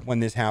mode here when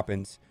this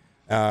happens,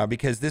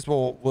 because this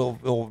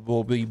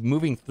will be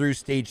moving through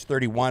stage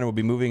 31. We'll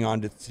be moving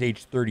on to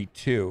stage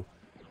 32.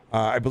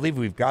 I believe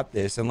we've got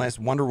this, unless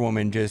Wonder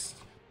Woman just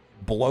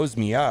blows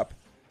me up.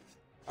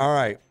 All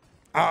right.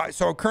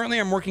 So currently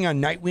I'm working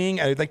on Nightwing.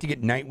 I'd like to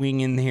get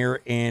Nightwing in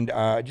here, and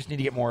I just need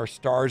to get more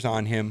stars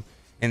on him,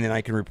 and then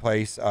I can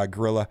replace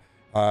Gorilla,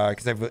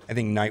 because I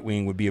think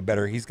Nightwing would be a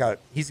better. He's a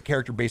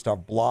character based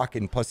off block,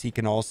 and plus he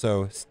can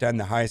also stun.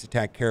 The highest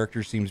attack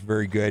character seems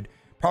very good.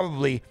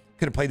 Probably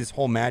could have played this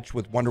whole match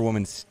with Wonder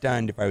Woman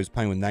stunned if I was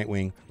playing with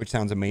Nightwing, which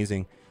sounds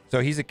amazing. So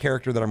he's a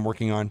character that I'm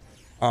working on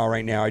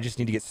right now. I just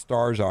need to get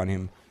stars on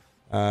him.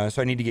 So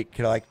I need to get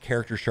like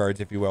character shards,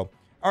 if you will.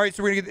 All right,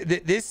 so we're gonna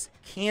get this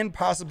can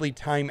possibly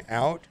time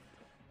out.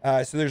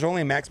 So there's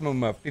only a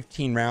maximum of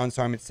 15 rounds,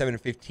 so I'm at 7 to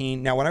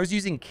 15. Now, when I was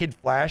using Kid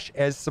Flash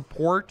as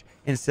support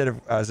instead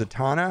of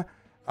Zatanna,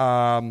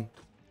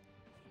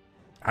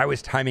 I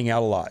was timing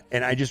out a lot,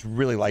 and I just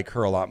really like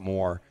her a lot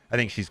more. I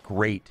think she's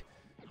great.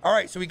 All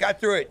right, so we got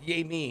through it.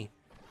 Yay me.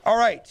 All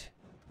right.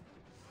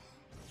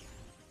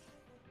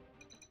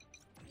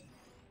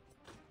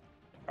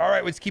 All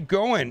right, let's keep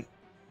going.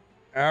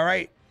 All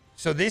right.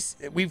 So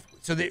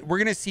we're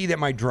gonna see that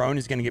my drone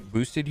is gonna get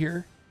boosted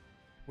here,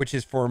 which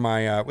is for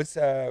my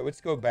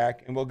let's go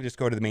back and we'll just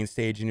go to the main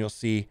stage, and you'll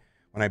see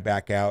when I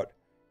back out,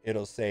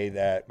 it'll say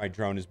that my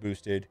drone is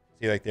boosted.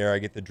 See, like there, I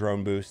get the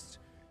drone boosts.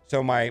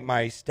 So my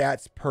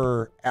stats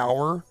per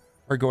hour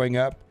are going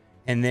up,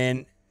 and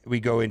then we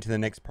go into the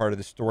next part of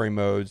the story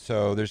mode.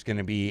 So there's going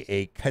to be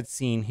a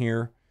cutscene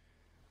here.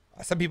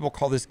 Some people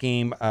call this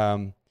game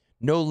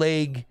No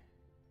Leg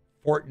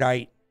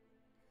Fortnite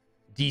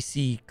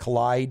DC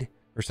Collide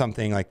or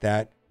something like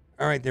that.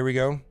 All right, there we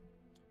go.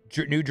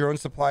 New drone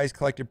supplies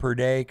collected per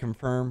day.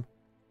 Confirm.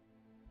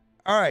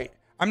 All right,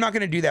 I'm not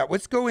going to do that.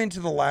 Let's go into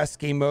the last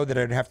game mode that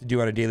I'd have to do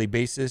on a daily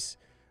basis.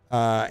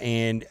 I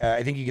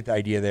think you get the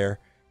idea there.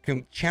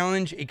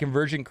 Challenge a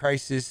conversion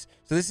crisis.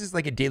 So this is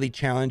like a daily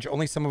challenge.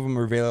 Only some of them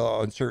are available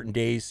on certain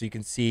days. So you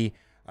can see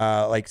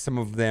like some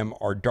of them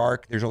are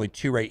dark. There's only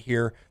 2 right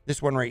here.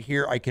 This one right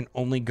here, I can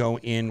only go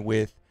in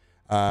with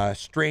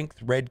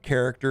strength, red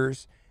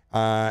characters.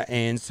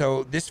 And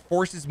so this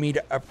forces me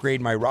to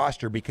upgrade my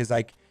roster because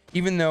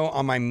even though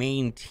on my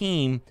main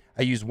team,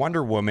 I use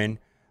Wonder Woman,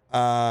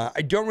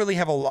 I don't really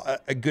have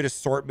a good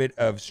assortment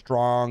of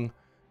strong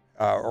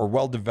or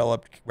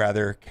well-developed,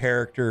 rather,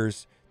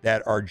 characters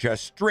that are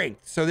just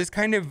strength. So this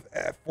kind of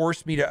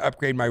forced me to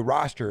upgrade my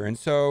roster. And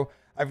so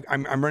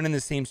I'm running the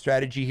same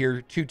strategy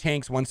here. 2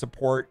 tanks, 1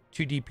 support,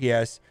 2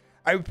 DPS.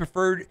 I would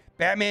prefer,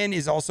 Batman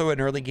is also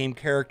an early game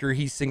character.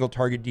 He's single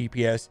target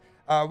DPS.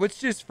 Let's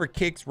just for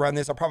kicks run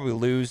this. I'll probably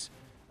lose.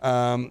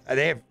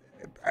 They have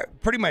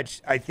pretty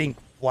much, I think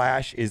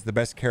Flash is the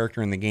best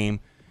character in the game.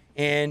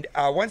 And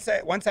once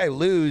I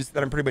lose,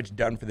 then I'm pretty much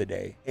done for the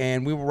day.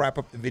 And we will wrap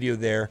up the video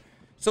there.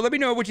 So let me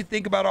know what you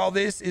think about all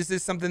this. Is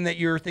this something that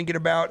you're thinking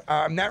about?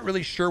 I'm not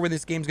really sure when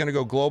this game's going to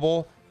go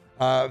global.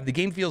 The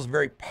game feels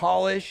very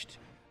polished.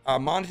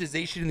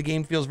 Monetization in the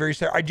game feels very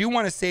fair. I do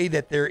want to say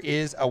that there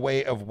is a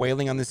way of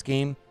whaling on this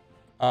game.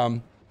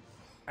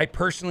 I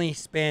personally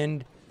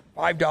spend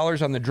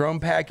 $5 on the drone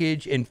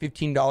package and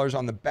 $15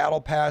 on the battle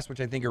pass, which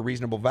I think are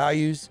reasonable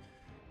values.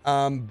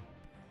 And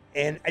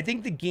I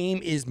think the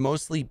game is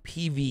mostly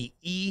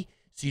PvE,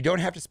 so you don't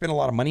have to spend a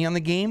lot of money on the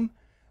game.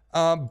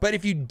 But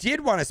if you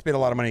did want to spend a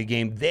lot of money on the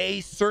game, they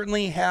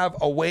certainly have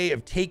a way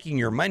of taking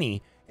your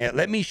money. And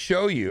let me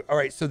show you. All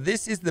right, so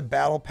this is the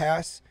battle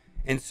pass.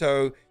 And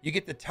so you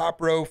get the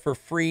top row for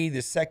free.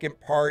 The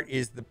second part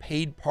is the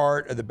paid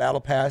part of the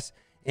battle pass,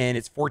 and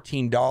it's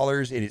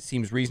 $14, and it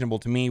seems reasonable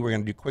to me. We're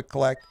going to do quick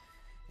collect.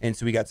 And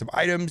so we got some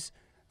items,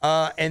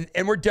 and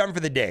we're done for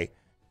the day.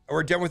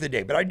 We're done with the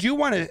day. But I do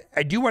want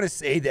to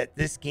say that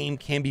this game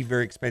can be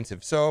very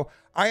expensive. So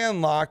I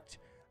unlocked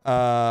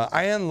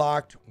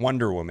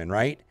Wonder Woman,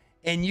 right?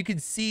 And you can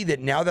see that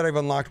now that I've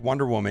unlocked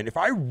Wonder Woman, if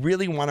I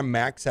really want to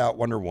max out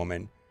Wonder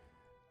Woman,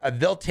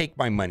 they'll take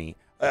my money.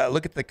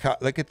 Look at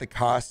the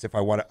cost if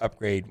I want to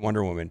upgrade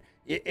Wonder Woman.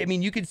 I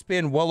mean, you could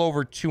spend well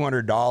over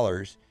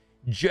 $200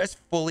 just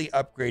fully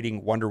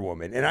upgrading Wonder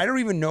Woman. And I don't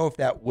even know if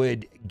that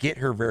would get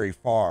her very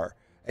far.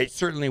 It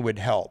certainly would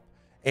help.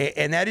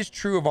 And that is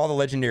true of all the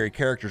legendary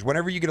characters.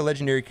 Whenever you get a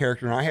legendary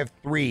character, and I have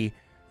 3,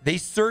 they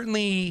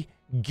certainly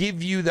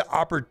give you the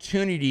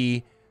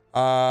opportunity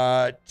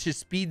to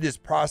speed this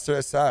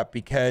process up,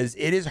 because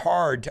it is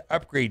hard to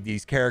upgrade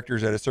these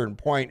characters at a certain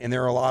point, and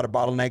there are a lot of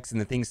bottlenecks,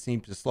 and the things seem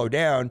to slow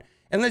down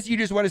unless you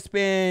just want to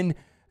spend,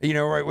 you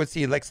know, right? Let's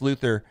see, Lex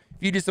Luthor.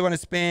 If you just want to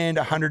spend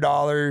 $100,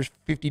 $50,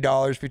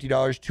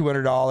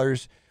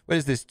 $200, what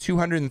is this?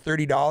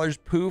 $230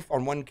 poof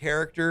on one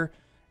character.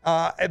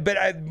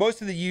 But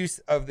most of the use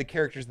of the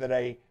characters that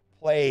I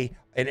play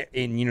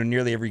in you know,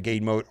 nearly every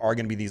game mode are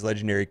going to be these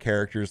legendary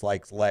characters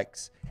like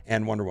Lex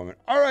and Wonder Woman.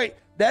 All right,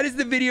 that is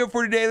the video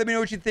for today. Let me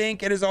know what you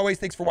think. And as always,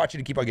 thanks for watching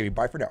and keep on gaming.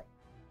 Bye for now.